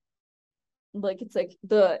like it's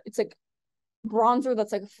like bronzer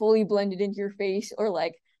that's like fully blended into your face or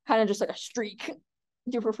like kind of just like a streak?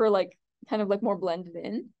 Do you prefer like kind of like more blended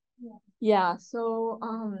in? Yeah, so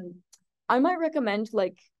I might recommend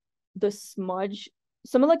like the smudge,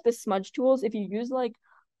 some of like the smudge tools if you use like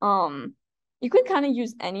you could kind of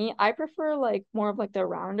use any. I prefer like more of like the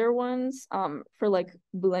rounder ones for like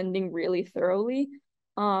blending really thoroughly.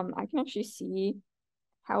 I can actually see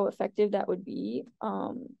how effective that would be.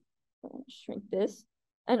 Shrink this.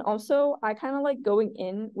 And also I kind of like going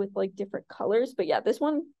in with like different colors, but yeah, this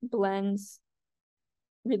one blends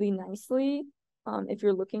really nicely. If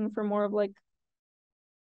you're looking for more of like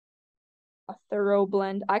a thorough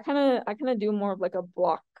blend, I kind of do more of like a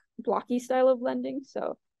blocky style of blending.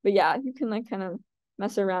 So, but yeah, you can like kind of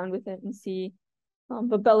mess around with it and see.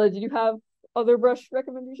 But Bella, did you have other brush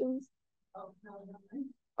recommendations?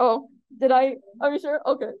 Oh, did I? Are you sure?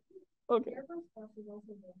 Okay. Okay.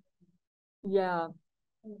 Yeah.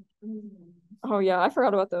 Oh yeah, I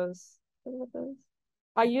forgot about those.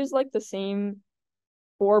 I use like the same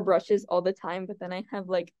 4 brushes all the time, but then I have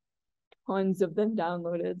like tons of them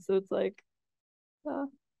downloaded. So it's like, uh,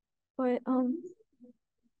 but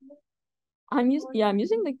I'm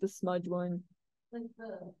using like the smudge one. Like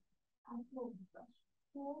the actual brush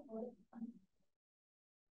tool,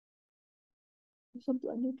 some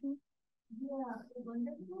blender tool. Yeah, the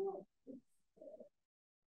blender tool.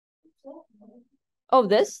 Oh,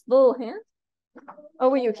 this little hand? Oh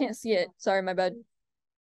wait, you can't see it. Sorry, my bad.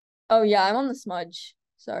 Oh yeah, I'm on the smudge.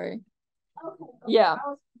 Sorry. Yeah.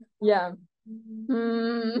 Yeah.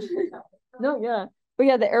 Mm. No, yeah. But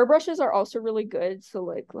yeah, the airbrushes are also really good. So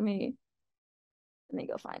like let me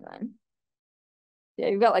go find one. Yeah,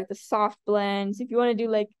 you've got like the soft blends. If you want to do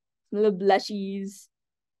like little blushies,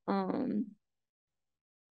 um,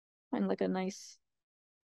 find like a nice,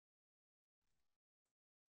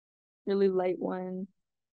 really light one.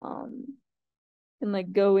 And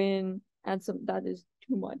like go in, add some, that is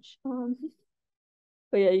too much.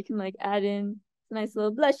 But yeah, you can like add in nice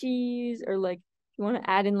little blushies or like if you want to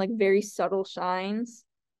add in like very subtle shines.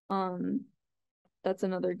 Um, that's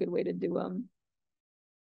another good way to do them.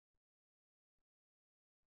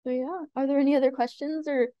 So yeah, are there any other questions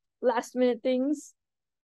or last minute things?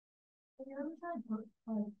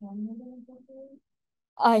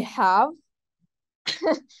 I have.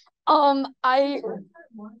 I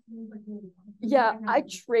yeah, I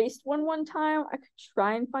traced one time. I could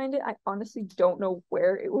try and find it. I honestly don't know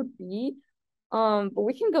where it would be. But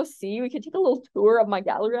we can go see. We could take a little tour of my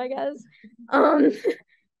gallery, I guess. Um,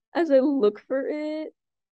 as I look for it,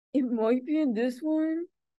 it might be in this one.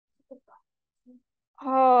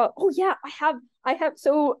 Oh yeah, I have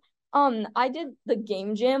so I did the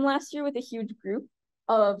game jam last year with a huge group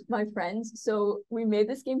of my friends. So we made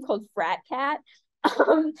this game called Frat Cat.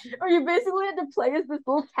 Where you basically had to play as this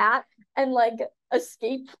little cat and like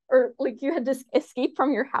escape or like you had to escape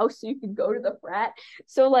from your house so you could go to the frat.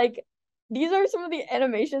 So like these are some of the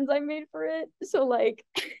animations I made for it. So like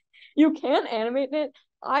you can animate it.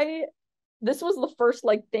 I This was the first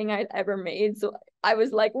like thing I'd ever made. So I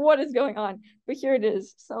was like, what is going on? But here it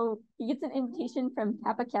is. So he gets an invitation from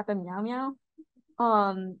Kappa Kappa Meow Meow.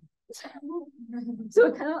 Um so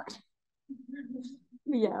it kind of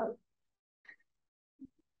yeah.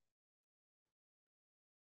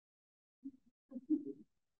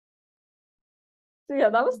 So yeah,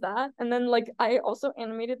 that was that. And then like I also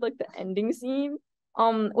animated like the ending scene,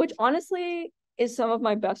 which honestly is some of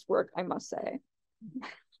my best work, I must say.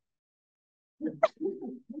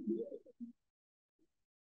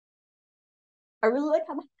 I really like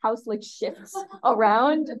how the house like shifts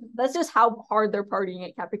around. That's just how hard they're partying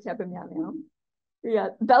at Kappa Kappa Meow Meow. Yeah,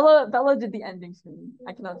 Bella did the ending scene.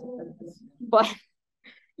 I cannot do that. But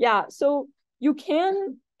yeah, so you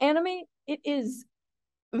can animate. It is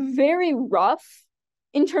very rough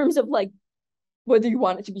in terms of like whether you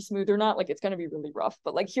want it to be smooth or not. Like it's gonna be really rough.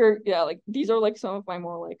 But like here, yeah, like these are like some of my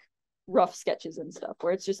more like rough sketches and stuff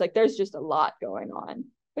where it's just like there's just a lot going on.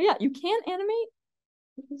 But yeah, you can animate.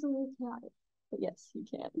 It is a little chaotic, but yes, you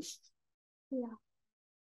can. Yeah.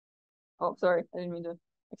 Oh, sorry, I didn't mean to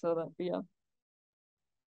excel that. But yeah.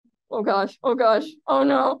 Oh gosh. Oh gosh. Oh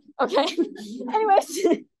no. Okay. Anyways,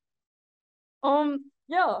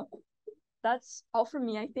 yeah, that's all from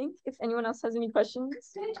me, I think. If anyone else has any questions.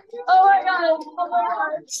 Oh my god. Oh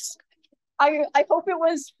my gosh. I hope it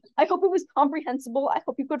was comprehensible. I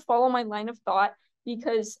hope you could follow my line of thought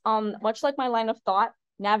because much like my line of thought,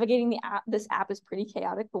 navigating this app is pretty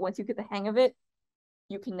chaotic, but once you get the hang of it,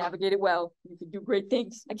 you can navigate it well. You can do great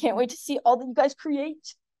things. I can't wait to see all that you guys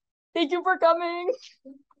create. Thank you for coming.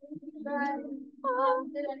 Bye.